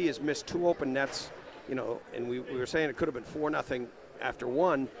MC has missed 2 open nets, and we were saying it could have been 4-0 after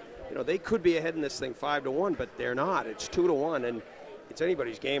 1. They could be ahead in this thing 5-1, but they're not. It's 2-1, and it's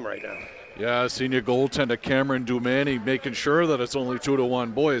anybody's game right now. Yeah, senior goaltender Cameron Dumani making sure that it's only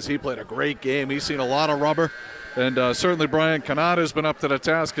 2-1. Boy, has he played a great game. He's seen a lot of rubber. And certainly Brian Canada has been up to the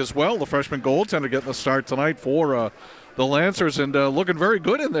task as well, the freshman goaltender getting the start tonight for the Lancers, and looking very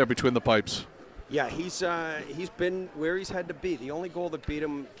good in there between the pipes. Yeah, he's been where he's had to be. The only goal that beat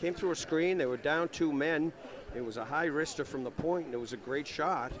him came through a screen. They were down 2 men. It was a high wrister from the point, and it was a great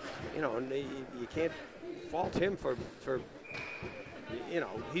shot. And you can't fault him for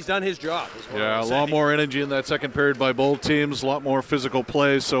he's done his job. Yeah, a lot more energy in that second period by both teams, a lot more physical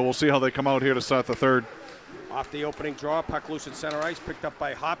play, so we'll see how they come out here to start the third. Off the opening draw, puck loose at center ice, picked up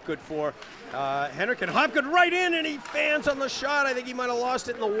by Hopgood for Hendricken. Hopgood right in, and he fans on the shot. I think he might have lost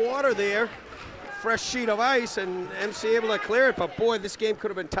it in the water there. Fresh sheet of ice, and MC able to clear it, but boy, this game could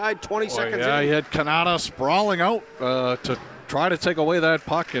have been tied 20 seconds in. Yeah, he had Canada sprawling out to try to take away that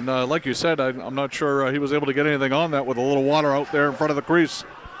puck, and like you said, I'm not sure he was able to get anything on that with a little water out there in front of the crease.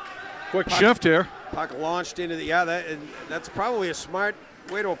 Quick shift here. Puck launched into the, that's probably a smart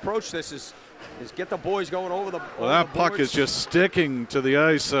way to approach this is get the boys going over the Well, that puck is just sticking to the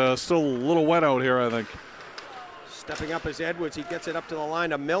ice, still a little wet out here, I think. Stepping up is Edwards. He gets it up to the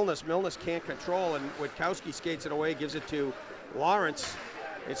line of Milnes. Milnes can't control, and Witkowski skates it away, gives it to Lawrence.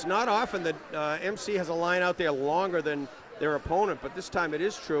 It's not often that MC has a line out there longer than their opponent, but this time it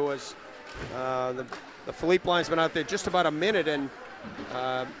is true as the Philippe line's been out there just about a minute, and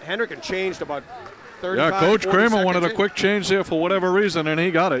Hendricken changed about 35, yeah, Coach Kramer wanted a in. quick change there for whatever reason, and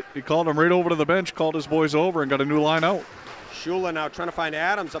he got it. He called him right over to the bench, called his boys over, and got a new line out. Shula now trying to find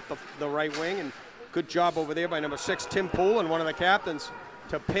Adams up the right wing, and good job over there by number 6, Tim Poole, and one of the captains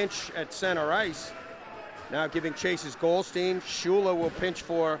to pinch at center ice. Now giving chases Goldstein. Shula will pinch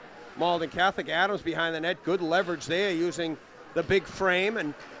for Malden Catholic. Adams behind the net. Good leverage there using the big frame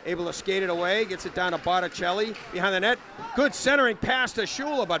and able to skate it away. Gets it down to Botticelli behind the net. Good centering pass to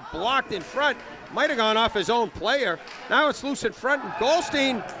Shula, but blocked in front. Might have gone off his own player. Now it's loose in front, and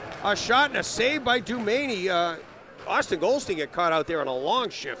Goldstein, a shot and a save by Dumani. Austin Goldstein get caught out there on a long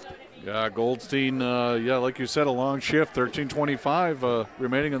shift. Yeah, Goldstein, like you said, a long shift, 13:25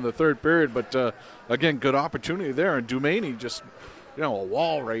 remaining in the third period. But, again, good opportunity there. And Dumani just, a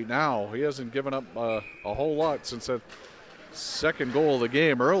wall right now. He hasn't given up a whole lot since that second goal of the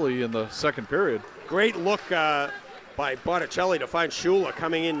game early in the second period. Great look by Botticelli to find Shula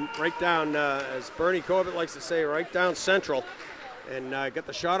coming in right down, as Bernie Corbett likes to say, right down central. And get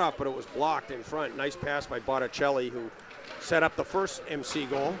the shot off, but it was blocked in front. Nice pass by Botticelli, who set up the first MC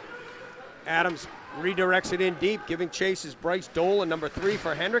goal. Adams redirects it in deep, giving chase is Bryce Dolan, number 3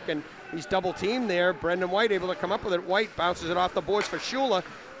 for Hendricken. He's double teamed there. Brendan White able to come up with it. White bounces it off the boards for Shula.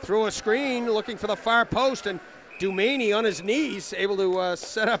 Through a screen, looking for the far post, and Dumani on his knees, able to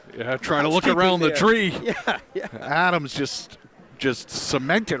set up. Yeah, trying to look around the tree. Yeah. Adams just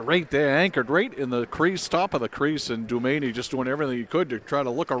cemented right there, anchored right in the crease, top of the crease, and Dumani just doing everything he could to try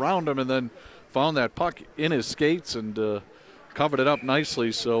to look around him, and then found that puck in his skates and covered it up nicely.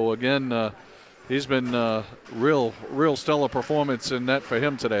 So again, he's been real stellar performance in net for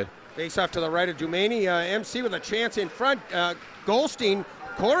him today. Face off to the right of Dumani. MC with a chance in front.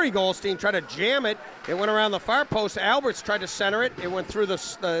 Corey Goldstein tried to jam it. It went around the far post. Alberts tried to center it. It went through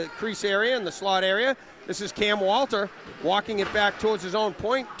the crease area and the slot area. This is Cam Walter walking it back towards his own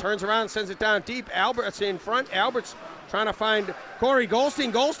point. Turns around, sends it down deep. Alberts in front. Alberts trying to find Corey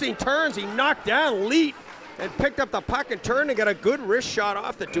Goldstein. Goldstein turns. He knocked down Leet and picked up the puck and turned and got a good wrist shot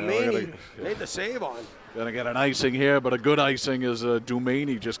off that Dumani made the save on. Going to get an icing here, but a good icing as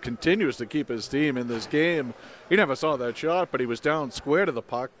Dumaney just continues to keep his team in this game. He never saw that shot, but he was down square to the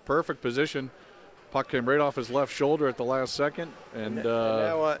puck. Perfect position. Puck came right off his left shoulder at the last second. And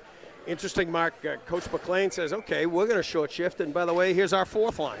now, interesting, Mark, Coach McLean says, okay, we're going to short shift. And by the way, here's our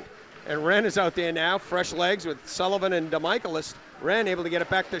fourth line. And Wren is out there now, fresh legs with Sullivan and DeMichaelis. Wren able to get it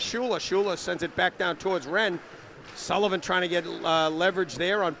back to Shula. Shula sends it back down towards Wren. Sullivan trying to get leverage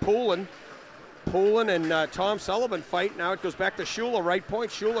there on Poulin. Poulin and Tom Sullivan fight. Now it goes back to Shula, right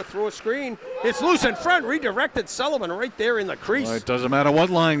point. Shula through a screen. It's loose in front. Redirected Sullivan right there in the crease. Well, it doesn't matter what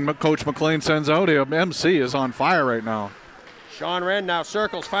line Coach McLean sends out here. MC is on fire right now. Sean Wren now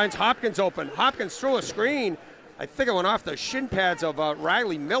circles, finds Hopkins open. Hopkins through a screen. I think it went off the shin pads of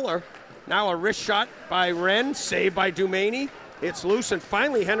Riley Miller. Now a wrist shot by Wren, saved by Dumaney. It's loose, and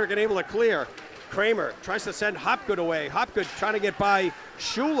finally Hendricken able to clear. Kramer tries to send Hopgood away. Hopgood trying to get by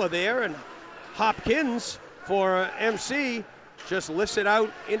Shula there, and Hopkins for MC just lifts it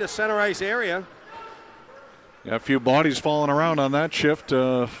out into center ice area. Yeah, a few bodies falling around on that shift.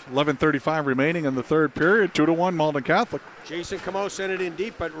 11:35 remaining in the third period. 2-1 Malden Catholic. Jason Camo sent it in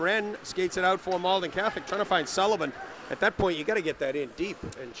deep, but Wren skates it out for Malden Catholic, trying to find Sullivan. At that point, you got to get that in deep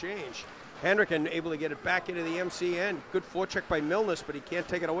and change. Hendricken able to get it back into the MC end. Good forecheck by Milnes, but he can't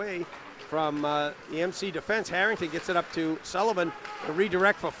take it away from the MC defense. Harrington gets it up to Sullivan. A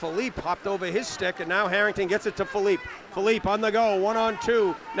redirect for Philippe, hopped over his stick, and now Harrington gets it to Philippe. Philippe on the go,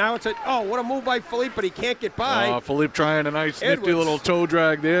 1-on-2. Now it's what a move by Philippe, but he can't get by. Philippe trying a nice nifty little toe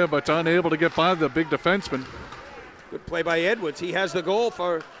drag there, but unable to get by the big defenseman. Good play by Edwards. He has the goal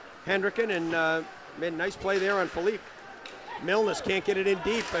for Hendricken, and made a nice play there on Philippe. Milnes can't get it in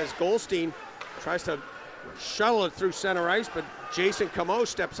deep as Goldstein tries to shuttle it through center ice, but Jason Camo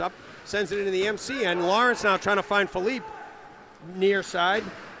steps up, sends it into the MC end. Lawrence now trying to find Philippe near side.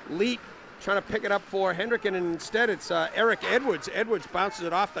 Leet trying to pick it up for Hendricken, and instead it's Eric Edwards. Edwards bounces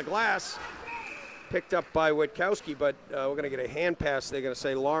it off the glass. Picked up by Witkowski, but we're going to get a hand pass. They're going to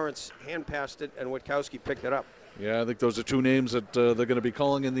say Lawrence hand passed it, and Witkowski picked it up. Yeah, I think those are two names that they're going to be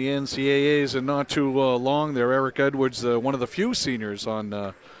calling in the NCAAs and not too long. They're Eric Edwards, one of the few seniors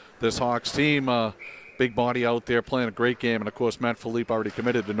on this Hawks team. Big body out there playing a great game. And, of course, Matt Philippe already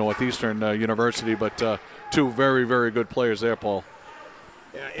committed to Northeastern University. But two very, very good players there, Paul.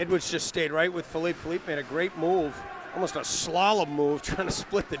 Yeah, Edwards just stayed right with Philippe. Philippe made a great move, almost a slalom move, trying to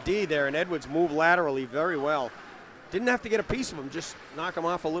split the D there. And Edwards moved laterally very well. Didn't have to get a piece of him, just knock him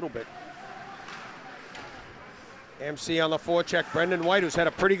off a little bit. MC on the forecheck. Brendan White, who's had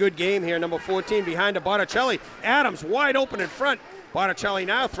a pretty good game here, number 14, behind to Botticelli. Adams wide open in front. Botticelli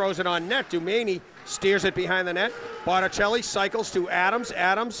now throws it on net. Dumaney steers it behind the net. Botticelli cycles to Adams.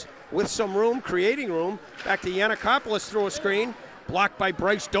 Adams with some room, creating room. Back to Yannikopoulos through a screen. Blocked by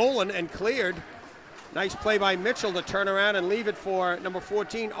Bryce Dolan and cleared. Nice play by Mitchell to turn around and leave it for number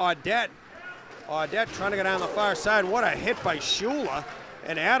 14, Audette. Audette trying to go down the far side. What a hit by Shula.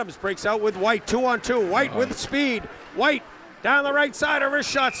 And Adams breaks out with White, 2-on-2. White with speed. White down the right side, a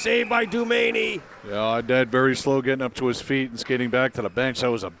wrist shot saved by Dumaney. Yeah, Dad very slow getting up to his feet and skating back to the bench. That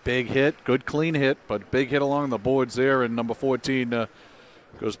was a big hit, good clean hit, but big hit along the boards there. And number 14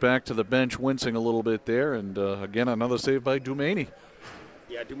 goes back to the bench, wincing a little bit there. And again, another save by Dumaney.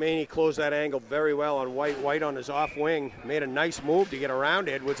 Yeah, Dumaney closed that angle very well on White. White on his off wing made a nice move to get around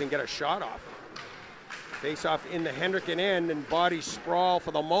Edwards and get a shot off. Face off in the Hendricken end, and body sprawl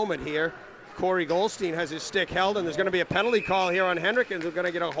for the moment here. Corey Goldstein has his stick held, and there's going to be a penalty call here on Hendricken. They're going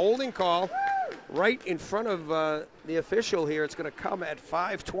to get a holding call right in front of the official here. It's going to come at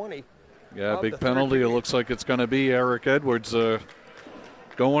 5:20. Yeah, big penalty. It looks like it's going to be Eric Edwards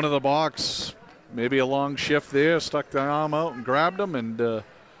going to the box. Maybe a long shift there, stuck the arm out and grabbed him. And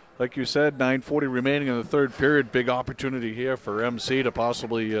like you said, 9:40 remaining in the third period. Big opportunity here for MC to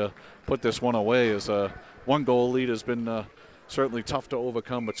possibly put this one away, as one goal lead has been certainly tough to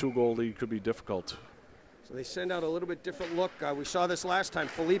overcome, but 2-goal lead could be difficult. So they send out a little bit different look. We saw this last time.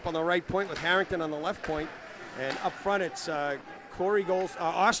 Philippe on the right point with Harrington on the left point. And up front it's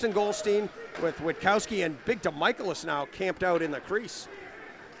Austin Goldstein with Witkowski, and Big DeMichaelis now camped out in the crease.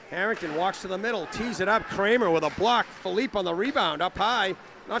 Harrington walks to the middle, tees it up. Kramer with a block. Philippe on the rebound up high.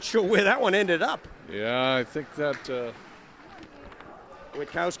 Not sure where that one ended up. Yeah, I think that...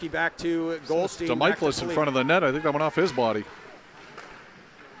 Witkowski back to Goldstein. DeMichaelis in front of the net. I think that went off his body.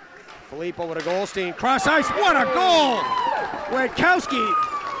 Philippe over to Goldstein. Cross ice. What a goal! Witkowski,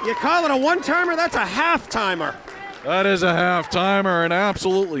 you call it a one-timer? That's a half-timer. That is a half-timer, and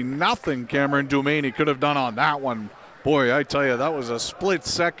absolutely nothing Cameron Dumaney could have done on that one. Boy, I tell you, that was a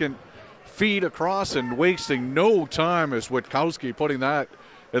split-second feed across and wasting no time as Witkowski putting that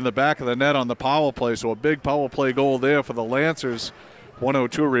in the back of the net on the power play. So a big power play goal there for the Lancers.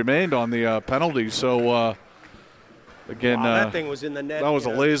 1:02 remained on the penalty. So again, that thing was in the net. That was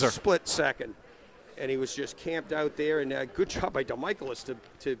a laser. Split second, and he was just camped out there. And good job by DeMichaelis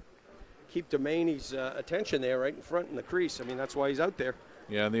to keep Demaney's attention there, right in front in the crease. I mean, that's why he's out there.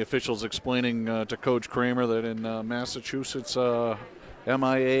 Yeah, and the officials explaining to Coach Kramer that in Massachusetts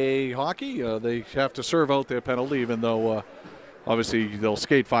MIA hockey, they have to serve out their penalty, even though obviously they'll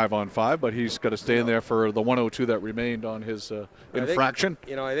skate 5-on-5, but he's got to stay in there for the 1:02 that remained on his infraction.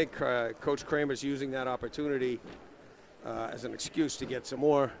 I think Coach Kramer's using that opportunity as an excuse to get some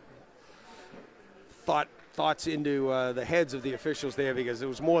more thoughts into the heads of the officials there, because it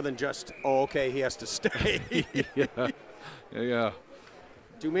was more than just, oh, okay, he has to stay. Yeah.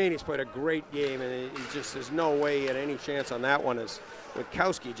 Dumaney's played a great game, and he just, there's no way he had any chance on that one, as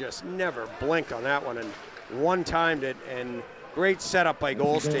Witkowski just never blinked on that one and one-timed it, and great setup by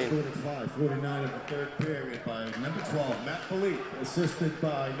Goldstein. 49 of the third period by number 12, Matt Philippe, assisted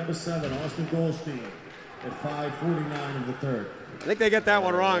by number 7, Austin Goldstein, at 5:49 of the third. I think they get that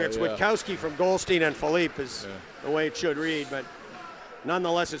one wrong. It's Witkowski from Goldstein and Philippe is the way it should read, but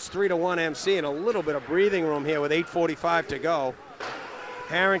nonetheless, it's 3-1 MC, and a little bit of breathing room here with 8:45 to go.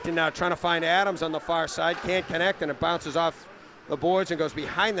 Harrington now trying to find Adams on the far side, can't connect, and it bounces off the boards and goes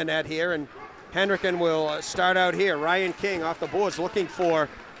behind the net here, and Hendricken will start out here. Ryan King off the boards looking for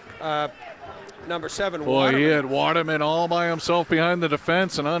number 7, Boy, Waterman. he had Waterman all by himself behind the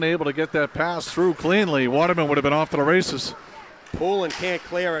defense and unable to get that pass through cleanly. Waterman would have been off to the races. Poulin can't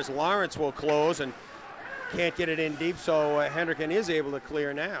clear as Lawrence will close and can't get it in deep, so Hendricken is able to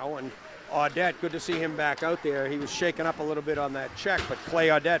clear now. And Audette, good to see him back out there. He was shaken up a little bit on that check, but Clay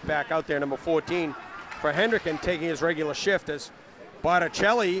Audette back out there, number 14 for Hendricken, taking his regular shift as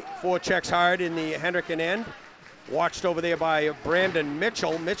Botticelli 4 checks hard in the Hendricken end. Watched over there by Brandon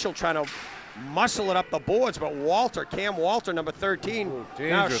Mitchell. Mitchell trying to muscle it up the boards, but Cam Walter, number 13,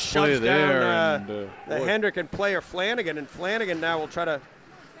 now shoves down the Hendricken player Flanagan, and Flanagan now will try to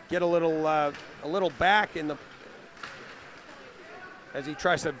get a little back in the as he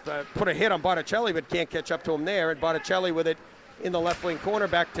tries to put a hit on Botticelli, but can't catch up to him there. And Botticelli with it in the left wing corner,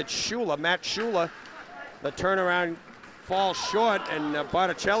 back to Shula, Matt Shula. The turnaround falls short, and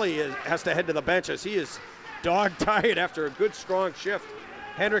Botticelli has to head to the bench as he is dog-tired after a good, strong shift.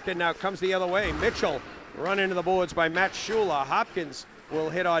 Hendricken now comes the other way. Mitchell run into the boards by Matt Shula. Hopkins will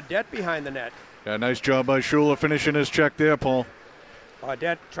hit Audette behind the net. Yeah, nice job by Shula finishing his check there, Paul.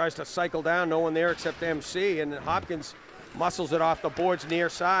 Audette tries to cycle down, no one there except MC, and Hopkins muscles it off the boards near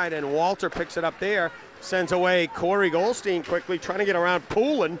side, and Walter picks it up there, sends away Corey Goldstein quickly, trying to get around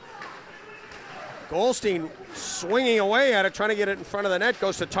Poulin. Goldstein swinging away at it, trying to get it in front of the net,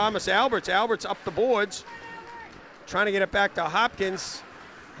 goes to Thomas Alberts. Alberts up the boards, trying to get it back to Hopkins.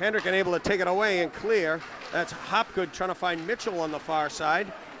 Hendricken able to take it away and clear. That's Hopgood trying to find Mitchell on the far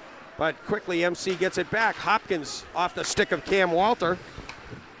side, but quickly MC gets it back. Hopkins off the stick of Cam Walter.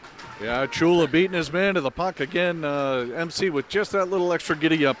 Yeah, Chula beating his man to the puck again. MC with just that little extra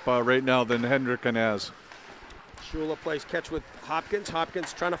giddy up right now than Hendricken has. Chula plays catch with Hopkins.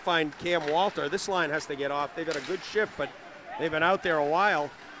 Hopkins trying to find Cam Walter. This line has to get off. They've got a good shift, but they've been out there a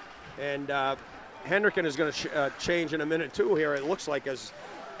while. And Hendricken is going to change in a minute, too, here, it looks like, as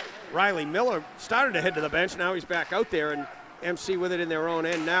Riley Miller started to head to the bench. Now he's back out there, and MC with it in their own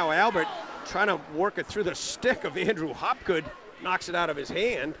end. Now Albert trying to work it through the stick of Andrew Hopgood. Knocks it out of his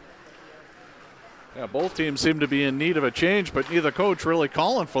hand. Yeah, both teams seem to be in need of a change, but neither coach really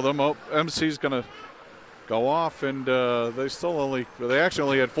calling for them. Oh, MC's going to go off, and they actually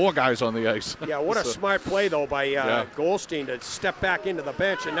only had 4 guys on the ice. Yeah, what a smart play, though, by Goldstein to step back into the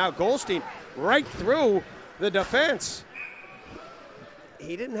bench. And now Goldstein right through the defense.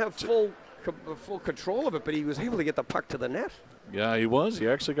 He didn't have full control of it, but he was able to get the puck to the net. Yeah, he was. He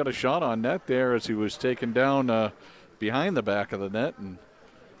actually got a shot on net there as he was taken down behind the back of the net. And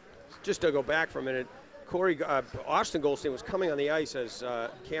just to go back for a minute, Austin Goldstein was coming on the ice as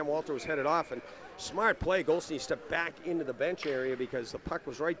Cam Walter was headed off, and smart play. Goldstein stepped back into the bench area because the puck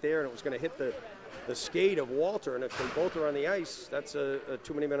was right there and it was going to hit the skate of Walter, and if they both are on the ice, that's a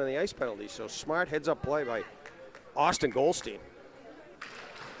too many men on the ice penalty. So smart heads-up play by Austin Goldstein.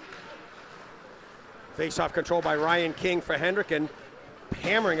 Face-off control by Ryan King for Hendricken.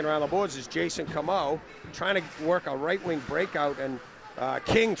 Hammering it around the boards is Jason Camo, trying to work a right-wing breakout, and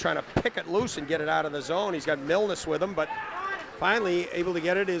King trying to pick it loose and get it out of the zone. He's got Milnes with him, but finally able to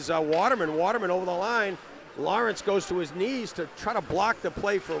get it is Waterman. Waterman over the line. Lawrence goes to his knees to try to block the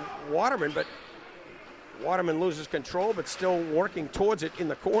play for Waterman, but Waterman loses control, but still working towards it in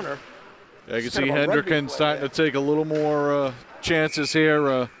the corner. Yeah, you can see Hendricken starting to take a little more chances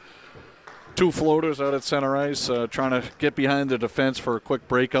here. 2 floaters out at center ice, trying to get behind the defense for a quick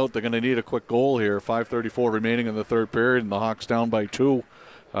breakout. They're going to need a quick goal here. 5:34 remaining in the third period, and the Hawks down by 2.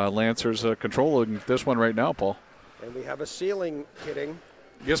 Lancers controlling this one right now, Paul. And we have a ceiling hitting.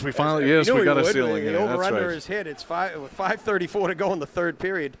 Yes, we finally, yes, we got a ceiling. The over-under is hit. It's with 5:34 to go in the third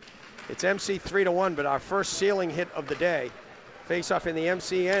period. It's MC 3-1, but our first ceiling hit of the day. Face-off in the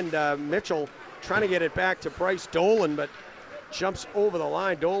MC end. Mitchell trying to get it back to Bryce Dolan, but jumps over the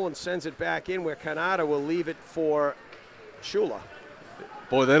line. Dolan sends it back in where Kanata will leave it for Shula.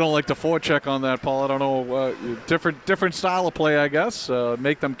 Boy, they don't like the forecheck on that, Paul. I don't know. Different style of play, I guess.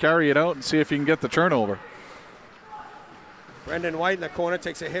 Make them carry it out and see if you can get the turnover. Brendan White in the corner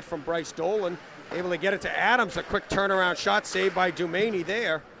takes a hit from Bryce Dolan. Able to get it to Adams. A quick turnaround shot saved by Dumaney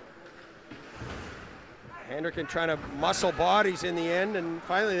there. Hendricken trying to muscle bodies in the end, and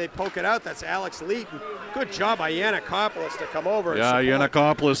finally they poke it out. That's Alex Leet. Good job by Yanakopoulos to come over. Yeah,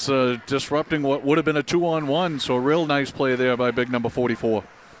 Yanakopoulos disrupting what would have been a 2-on-1, so a real nice play there by big number 44.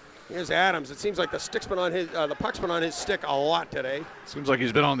 Here's Adams. It seems like the puck's been on his stick a lot today. Seems like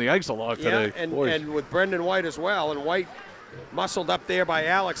he's been on the ice a lot today. Yeah, and with Brendan White as well. And White muscled up there by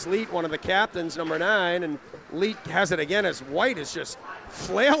Alex Leet, one of the captains, number 9. And Leet has it again as White is just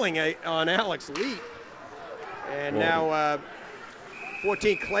flailing on Alex Leet. And now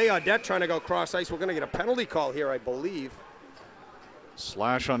 14, Clay Audette trying to go cross ice. We're going to get a penalty call here, I believe.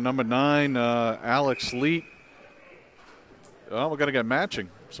 Slash on number 9, Alex Leet. Well, we're going to get matching.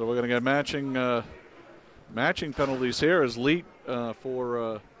 So we're going to get matching penalties here as Leet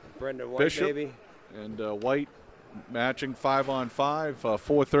for Brendan White, Bishop, maybe. And White matching 5-on-5,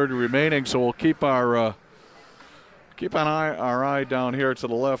 4:30 remaining. So we'll keep our eye down here to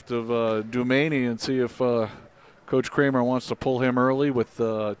the left of Dumaney and see if Coach Kramer wants to pull him early with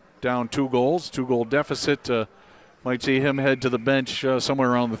down 2 goals, 2-goal deficit. Might see him head to the bench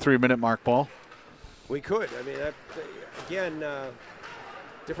somewhere around the 3-minute mark, Paul. We could. I mean, again,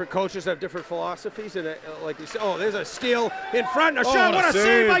 different coaches have different philosophies. And like you said, there's a steal in front. A shot. What a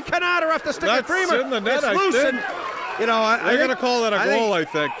save by Kanata off the stick of Kramer. In the net, it's loose. And, they're going to call that a goal, I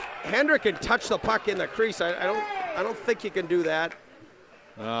think. Hendricken touched the puck in the crease. I don't think you can do that.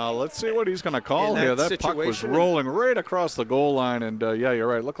 Let's see what he's going to call here. That puck was rolling right across the goal line, and yeah, you're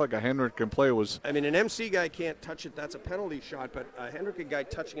right. Looked like a Hendricken play was. I mean, an MC guy can't touch it. That's a penalty shot, but a Hendricken guy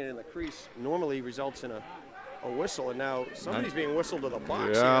touching it in the crease normally results in a whistle, and now somebody's being whistled to the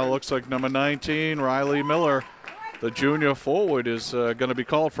box. Yeah, here. Looks like number 19, Riley Miller, the junior forward, is going to be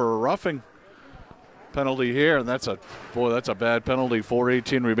called for a roughing penalty here, and that's a bad penalty.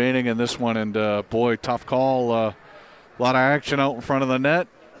 4:18 remaining in this one, and boy, tough call. A lot of action out in front of the net.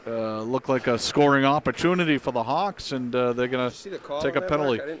 Looked like a scoring opportunity for the Hawks, and they're going to take a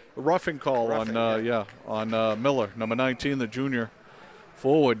penalty. Roughing call on Miller, number 19, the junior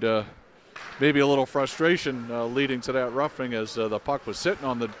forward. Maybe a little frustration leading to that roughing as the puck was sitting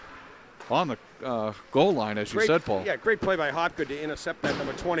on the goal line, as you said, Paul. Yeah, great play by Hopgood to intercept that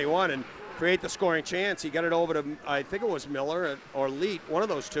number 21 and create the scoring chance. He got it over to, I think it was Miller or Leet, one of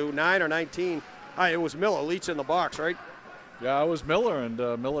those two, 9 or 19. It was Miller. Leet's in the box, right? Yeah, it was Miller, and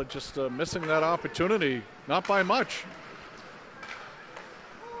Miller just missing that opportunity, not by much.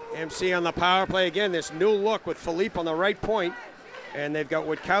 MC on the power play again. This new look with Philippe on the right point. And they've got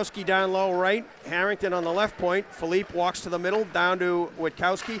Witkowski down low right, Harrington on the left point. Philippe walks to the middle, down to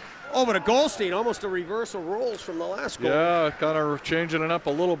Witkowski. Over to Goldstein, almost a reversal roles from the last goal. Yeah, kind of changing it up a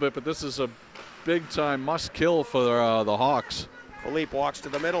little bit, but this is a big-time must-kill for the Hawks. Philippe walks to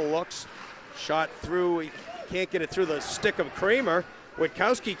the middle, looks, shot through. He can't get it through the stick of Kramer.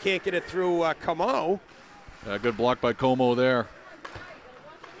 Witkowski can't get it through Como. Yeah, good block by Como there.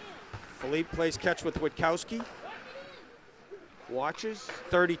 Philippe plays catch with Witkowski. Watches,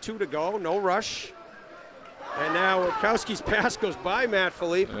 32 to go, no rush. And now Witkowski's pass goes by Matt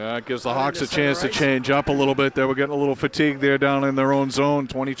Philippe. Yeah, it gives the Hawks a chance to change up a little bit. They were getting a little fatigued there down in their own zone.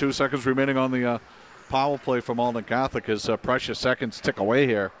 22 seconds remaining on the power play for Malden Catholic as precious seconds tick away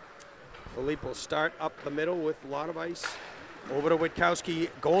here. Philippe will start up the middle with a lot of ice. Over to Witkowski.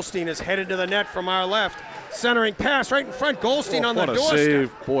 Goldstein is headed to the net from our left. Centering pass right in front. Goldstein on the doorstep. What a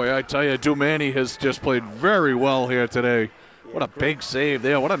save. Boy, I tell you, Dumaney has just played very well here today. What a big save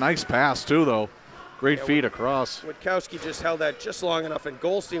there. What a nice pass, too, though. Great feed across. Witkowski just held that just long enough, and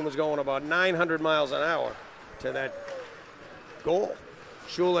Goldstein was going about 900 miles an hour to that goal.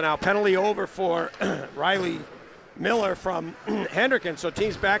 Shula now penalty over for Riley Miller from Hendricken. So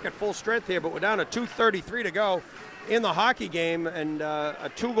team's back at full strength here, but we're down to 2:33 to go in the hockey game, and a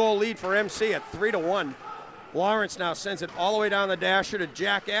 2-goal lead for MC at 3-1. Lawrence now sends it all the way down the dasher to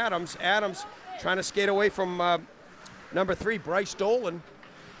Jack Adams. Adams trying to skate away from number 3, Bryce Dolan.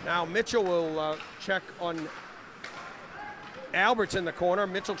 Now Mitchell will check on Alberts in the corner.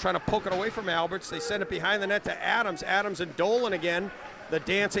 Mitchell trying to poke it away from Alberts. They send it behind the net to Adams. Adams and Dolan again, the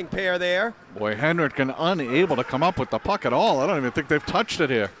dancing pair there. Boy, Hendricken unable to come up with the puck at all. I don't even think they've touched it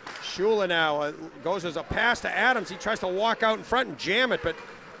here. Shula now goes as a pass to Adams. He tries to walk out in front and jam it, but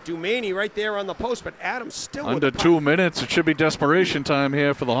Dumaney right there on the post, but Adams still under with the 2 minutes. It should be desperation time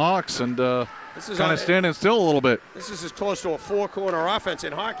here for the Hawks, and kind of standing still a little bit. This is as close to a 4-corner offense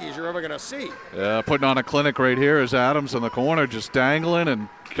in hockey as you're ever going to see. Yeah, putting on a clinic right here is Adams in the corner, just dangling and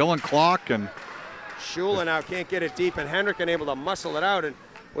killing clock. And Shula now can't get it deep, and Hendricken able to muscle it out, and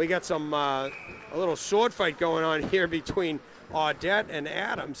we got some a little sword fight going on here between Audette and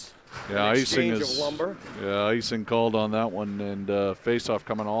Adams. Yeah, icing of lumber. Yeah, icing called on that one, and face-off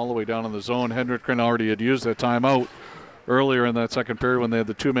coming all the way down in the zone. Hendricken already had used that timeout earlier in that second period when they had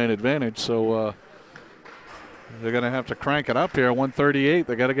the 2-man advantage, so they're going to have to crank it up here. 138,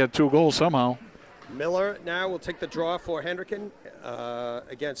 they got to get 2 goals somehow. Miller now will take the draw for Hendricken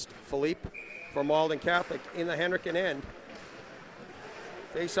against Philippe for Malden Catholic in the Hendricken end.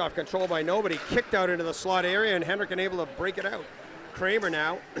 Face-off controlled by nobody, kicked out into the slot area, and Hendricken able to break it out. Kramer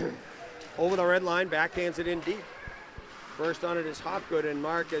now over the red line, backhands it in deep. First on it is Hopgood, and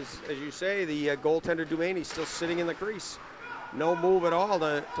Mark, as you say, the goaltender Dumaney still sitting in the crease. No move at all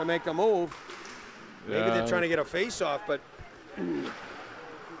to make the move. Maybe they're trying to get a face-off, but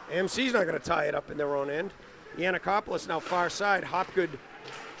MC's not going to tie it up in their own end. Yannikopoulos now far side. Hopgood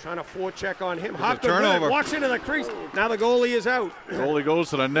trying to forecheck on him. Hopgood walks into the crease. Now the goalie is out. Goalie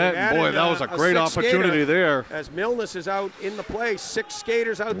goes to the net, and boy, that was a great opportunity there. As Milnes is out in the play. 6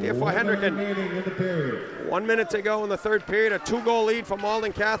 skaters out there for Hendricken. 1 minute to go in the third period. A 2-goal lead for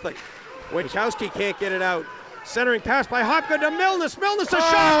Malden Catholic. Witkowski can't get it out. Centering pass by Hopgood to Milnes. Milnes a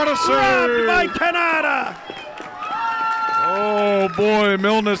shot. A save by Canada. Oh boy,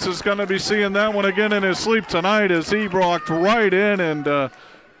 Milnes is going to be seeing that one again in his sleep tonight as he rocked right in, and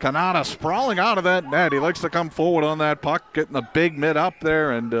Canada sprawling out of that net. He likes to come forward on that puck, getting the big mid up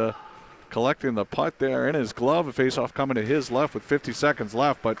there and collecting the puck there in his glove. A face-off coming to his left with 50 seconds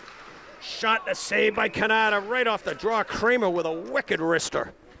left, but shot and a save by Canada right off the draw. Kramer with a wicked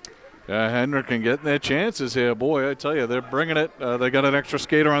wrister. Yeah, Hendricken getting their chances here. Boy, I tell you, they're bringing it. They got an extra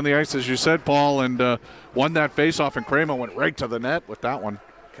skater on the ice, as you said, Paul, and won that face-off, and Kramer went right to the net with that one.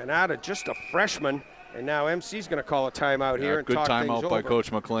 Canada, just a freshman, and now MC's going to call a timeout here and talk things over. Good timeout by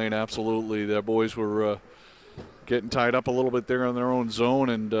Coach McLean, absolutely. Their boys were getting tied up a little bit there in their own zone,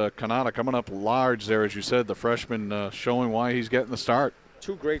 and Canada coming up large there, as you said, the freshman showing why he's getting the start.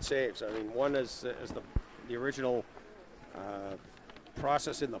 2 great saves. I mean, one is the original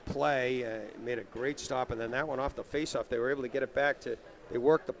process in the play, made a great stop, and then that one off the face-off, they were able to get it back to, they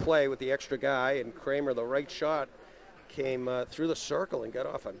worked the play with the extra guy, and Kramer, the right shot, came through the circle and got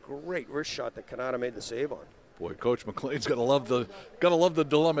off a great wrist shot that Canada made the save on. Boy, Coach McLean's gotta love the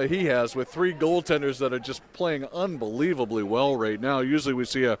dilemma he has with 3 goaltenders that are just playing unbelievably well right now. Usually we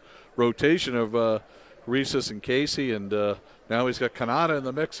see a rotation of Rhesus and Casey, and now he's got Canada in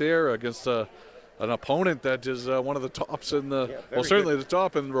the mix here against an opponent that is one of the tops in the, well, certainly the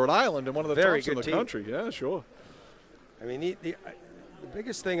top in Rhode Island and one of the tops in the country. Yeah, sure. I mean, the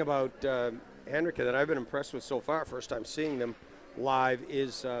biggest thing about Hendricken that I've been impressed with so far, first time seeing them live,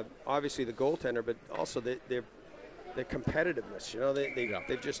 is obviously the goaltender, but also their competitiveness. You know,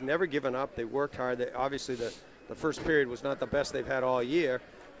 they've just never given up. They worked hard. Obviously, the first period was not the best they've had all year,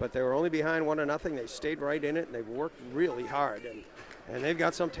 but they were only behind 1-0. They stayed right in it, and they've worked really hard. And they've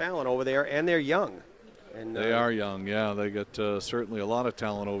got some talent over there, and they're young. And they are young, yeah. They got certainly a lot of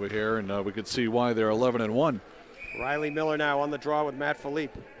talent over here, and we could see why they're 11-1. Riley Miller now on the draw with Matt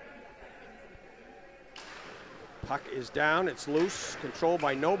Philippe. Puck is down. It's loose. Controlled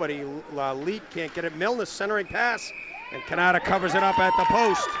by nobody. Leet can't get it. Milnes centering pass, and Canada covers it up at the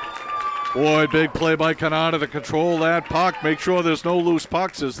post. Boy, big play by Canada to control that puck. Make sure there's no loose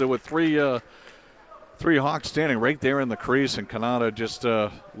pucks, as there were three Hawks standing right there in the crease, and Canada just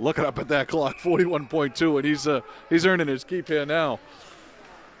looking up at that clock, 41.2, and he's earning his keep here now.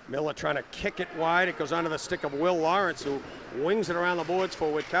 Miller trying to kick it wide. It goes onto the stick of Will Lawrence, who wings it around the boards for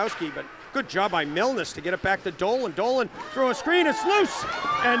Witkowski, but good job by Milnes to get it back to Dolan. Dolan through a screen. It's loose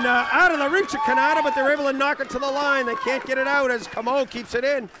and out of the reach of Canada, but they're able to knock it to the line. They can't get it out as Como keeps it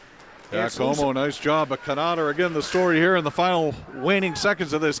in. Yeah, Como, nice job. But Canada, again, the story here in the final waning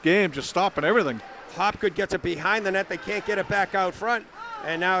seconds of this game, just stopping everything. Hopgood gets it behind the net. They can't get it back out front.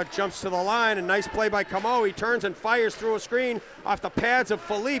 And now it jumps to the line. A nice play by Como. He turns and fires through a screen off the pads of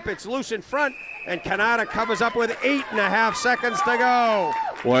Philippe. It's loose in front, and Canada covers up with 8.5 seconds to go.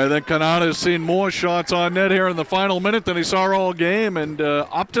 Well, I think Kanata's seen more shots on net here in the final minute than he saw all game, and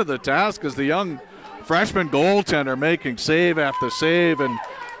up to the task is the young freshman goaltender making save after save, and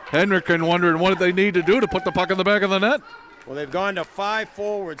Hendricken wondering what they need to do to put the puck in the back of the net. Well, they've gone to 5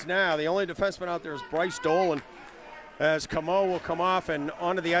 forwards now. The only defenseman out there is Bryce Dolan, as Camo will come off, and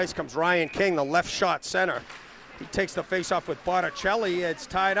onto the ice comes Ryan King, the left shot center. He takes the face-off with Botticelli. It's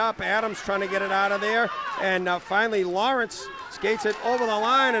tied up. Adams trying to get it out of there. And finally, Lawrence skates it over the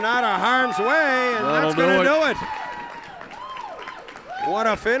line and out of harm's way. And that's going to do it. What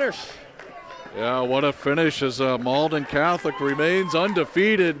a finish. Yeah, what a finish as Malden Catholic remains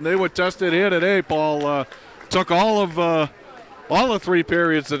undefeated. And they were tested here today, Paul. Took all the 3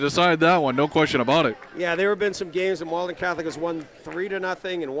 periods to decide that one, no question about it. Yeah, there have been some games that Malden Catholic has won 3-0 and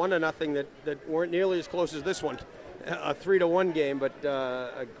 1-0 that weren't nearly as close as this one, a 3-1 game. But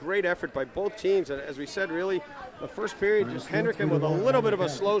a great effort by both teams. And as we said, really, the first period, just Hendricken with a little bit of a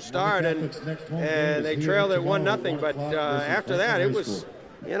slow start, and they trailed at 1-0. But after that, it was,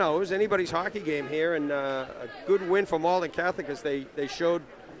 it was anybody's hockey game here, and a good win for Malden Catholic as they showed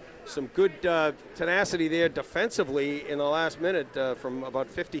some good tenacity there defensively in the last minute from about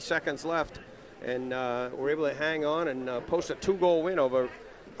 50 seconds left, and were able to hang on and post a 2-goal win over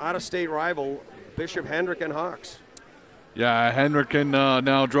out-of-state rival Bishop Hendricken Hawks. Yeah, Hendricken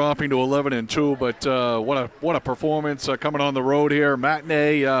now dropping to 11-2, but what a performance coming on the road here.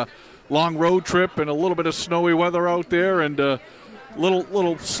 Matinee, long road trip and a little bit of snowy weather out there, and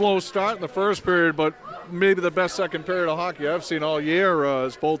little slow start in the first period, but maybe the best second period of hockey I've seen all year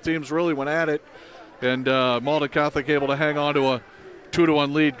as both teams really went at it, and Malden Catholic able to hang on to a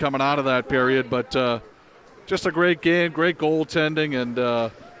 2-1 lead coming out of that period. But just a great game, great goaltending, and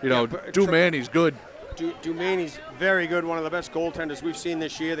Dumani's good. Dumani's very good, one of the best goaltenders we've seen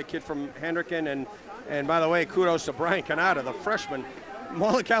this year, the kid from Hendricken, and by the way, kudos to Brian Kanata, the freshman,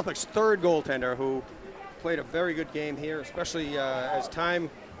 Malden Catholic's 3rd goaltender, who played a very good game here, especially as time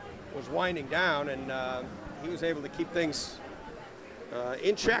was winding down, and he was able to keep things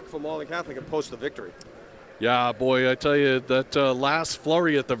in check for Malden Catholic and post the victory. Yeah, boy, I tell you, that last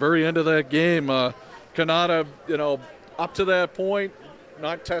flurry at the very end of that game, Kanata, up to that point,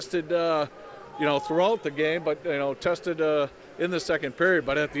 not tested, throughout the game, but, tested in the second period.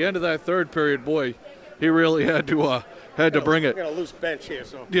 But at the end of that third period, boy, he really had to bring it. We got a loose bench here,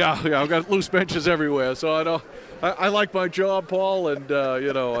 so. Yeah, I've got loose benches everywhere. So I like my job, Paul, and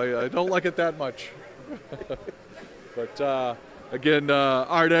I don't like it that much. But again,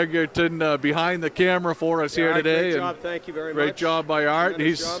 Art Egerton behind the camera for us here today. Great job, thank you very much. Great job by Art.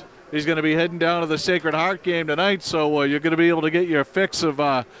 He's going to be heading down to the Sacred Heart game tonight, so you're going to be able to get your fix of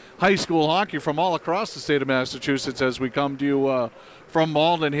high school hockey from all across the state of Massachusetts as we come to you from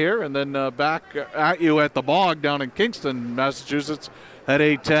Malden here, and then back at you at the Bog down in Kingston, Massachusetts at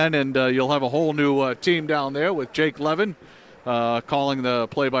 8:10, and you'll have a whole new team down there with Jake Levin calling the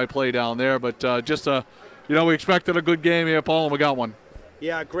play-by-play down there. But we expected a good game here, Paul, and we got one.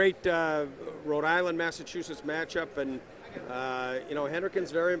 Yeah, great Rhode Island, Massachusetts matchup, and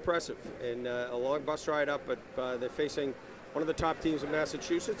Hendricken's very impressive, and a long bus ride up, but they're facing one of the top teams in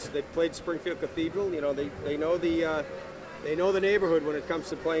Massachusetts. They played Springfield Cathedral. They know the neighborhood when it comes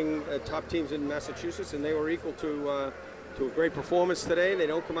to playing top teams in Massachusetts, and they were equal to a great performance today. They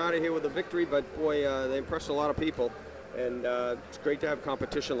don't come out of here with a victory, but boy, they impressed a lot of people. And it's great to have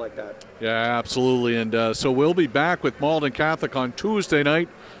competition like that. Yeah, absolutely. And so we'll be back with Malden Catholic on Tuesday night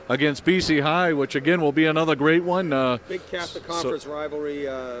against BC High, which again will be another great one. Big Catholic Conference rivalry,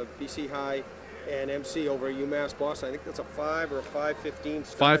 BC High and MC over UMass Boston. I think that's a 5 or a 5:15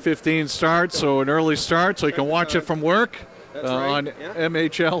 start. 5:15 start, so an early start, so you can watch it from work on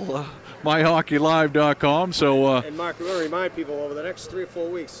MHL, myhockeylive.com. So, and Mark, we're going to remind people over the next 3 or 4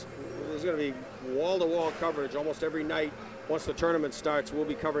 weeks, there's going to be wall-to-wall coverage almost every night. Once the tournament starts, we'll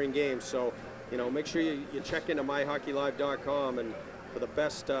be covering games. So, make sure you check into myhockeylive.com and for the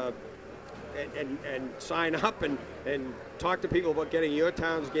best and sign up and talk to people about getting your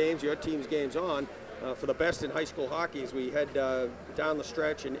town's games, your team's games on for the best in high school hockey as we head down the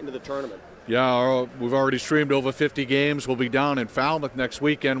stretch and into the tournament. Yeah, we've already streamed over 50 games. We'll be down in Falmouth next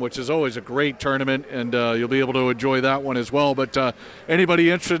weekend, which is always a great tournament, and you'll be able to enjoy that one as well. But anybody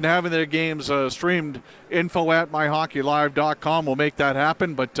interested in having their games streamed, info@myhockeylive.com. We'll make that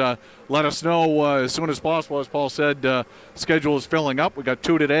happen, but let us know as soon as possible. As Paul said, schedule is filling up. We got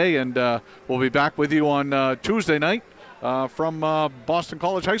 2 today, and we'll be back with you on Tuesday night from Boston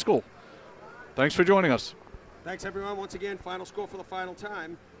College High School. Thanks for joining us. Thanks, everyone. Once again, final score for the final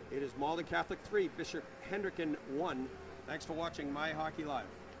time. It is Malden Catholic 3, Bishop Hendricken 1. Thanks for watching My Hockey Live.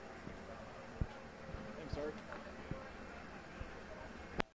 Thanks, Art.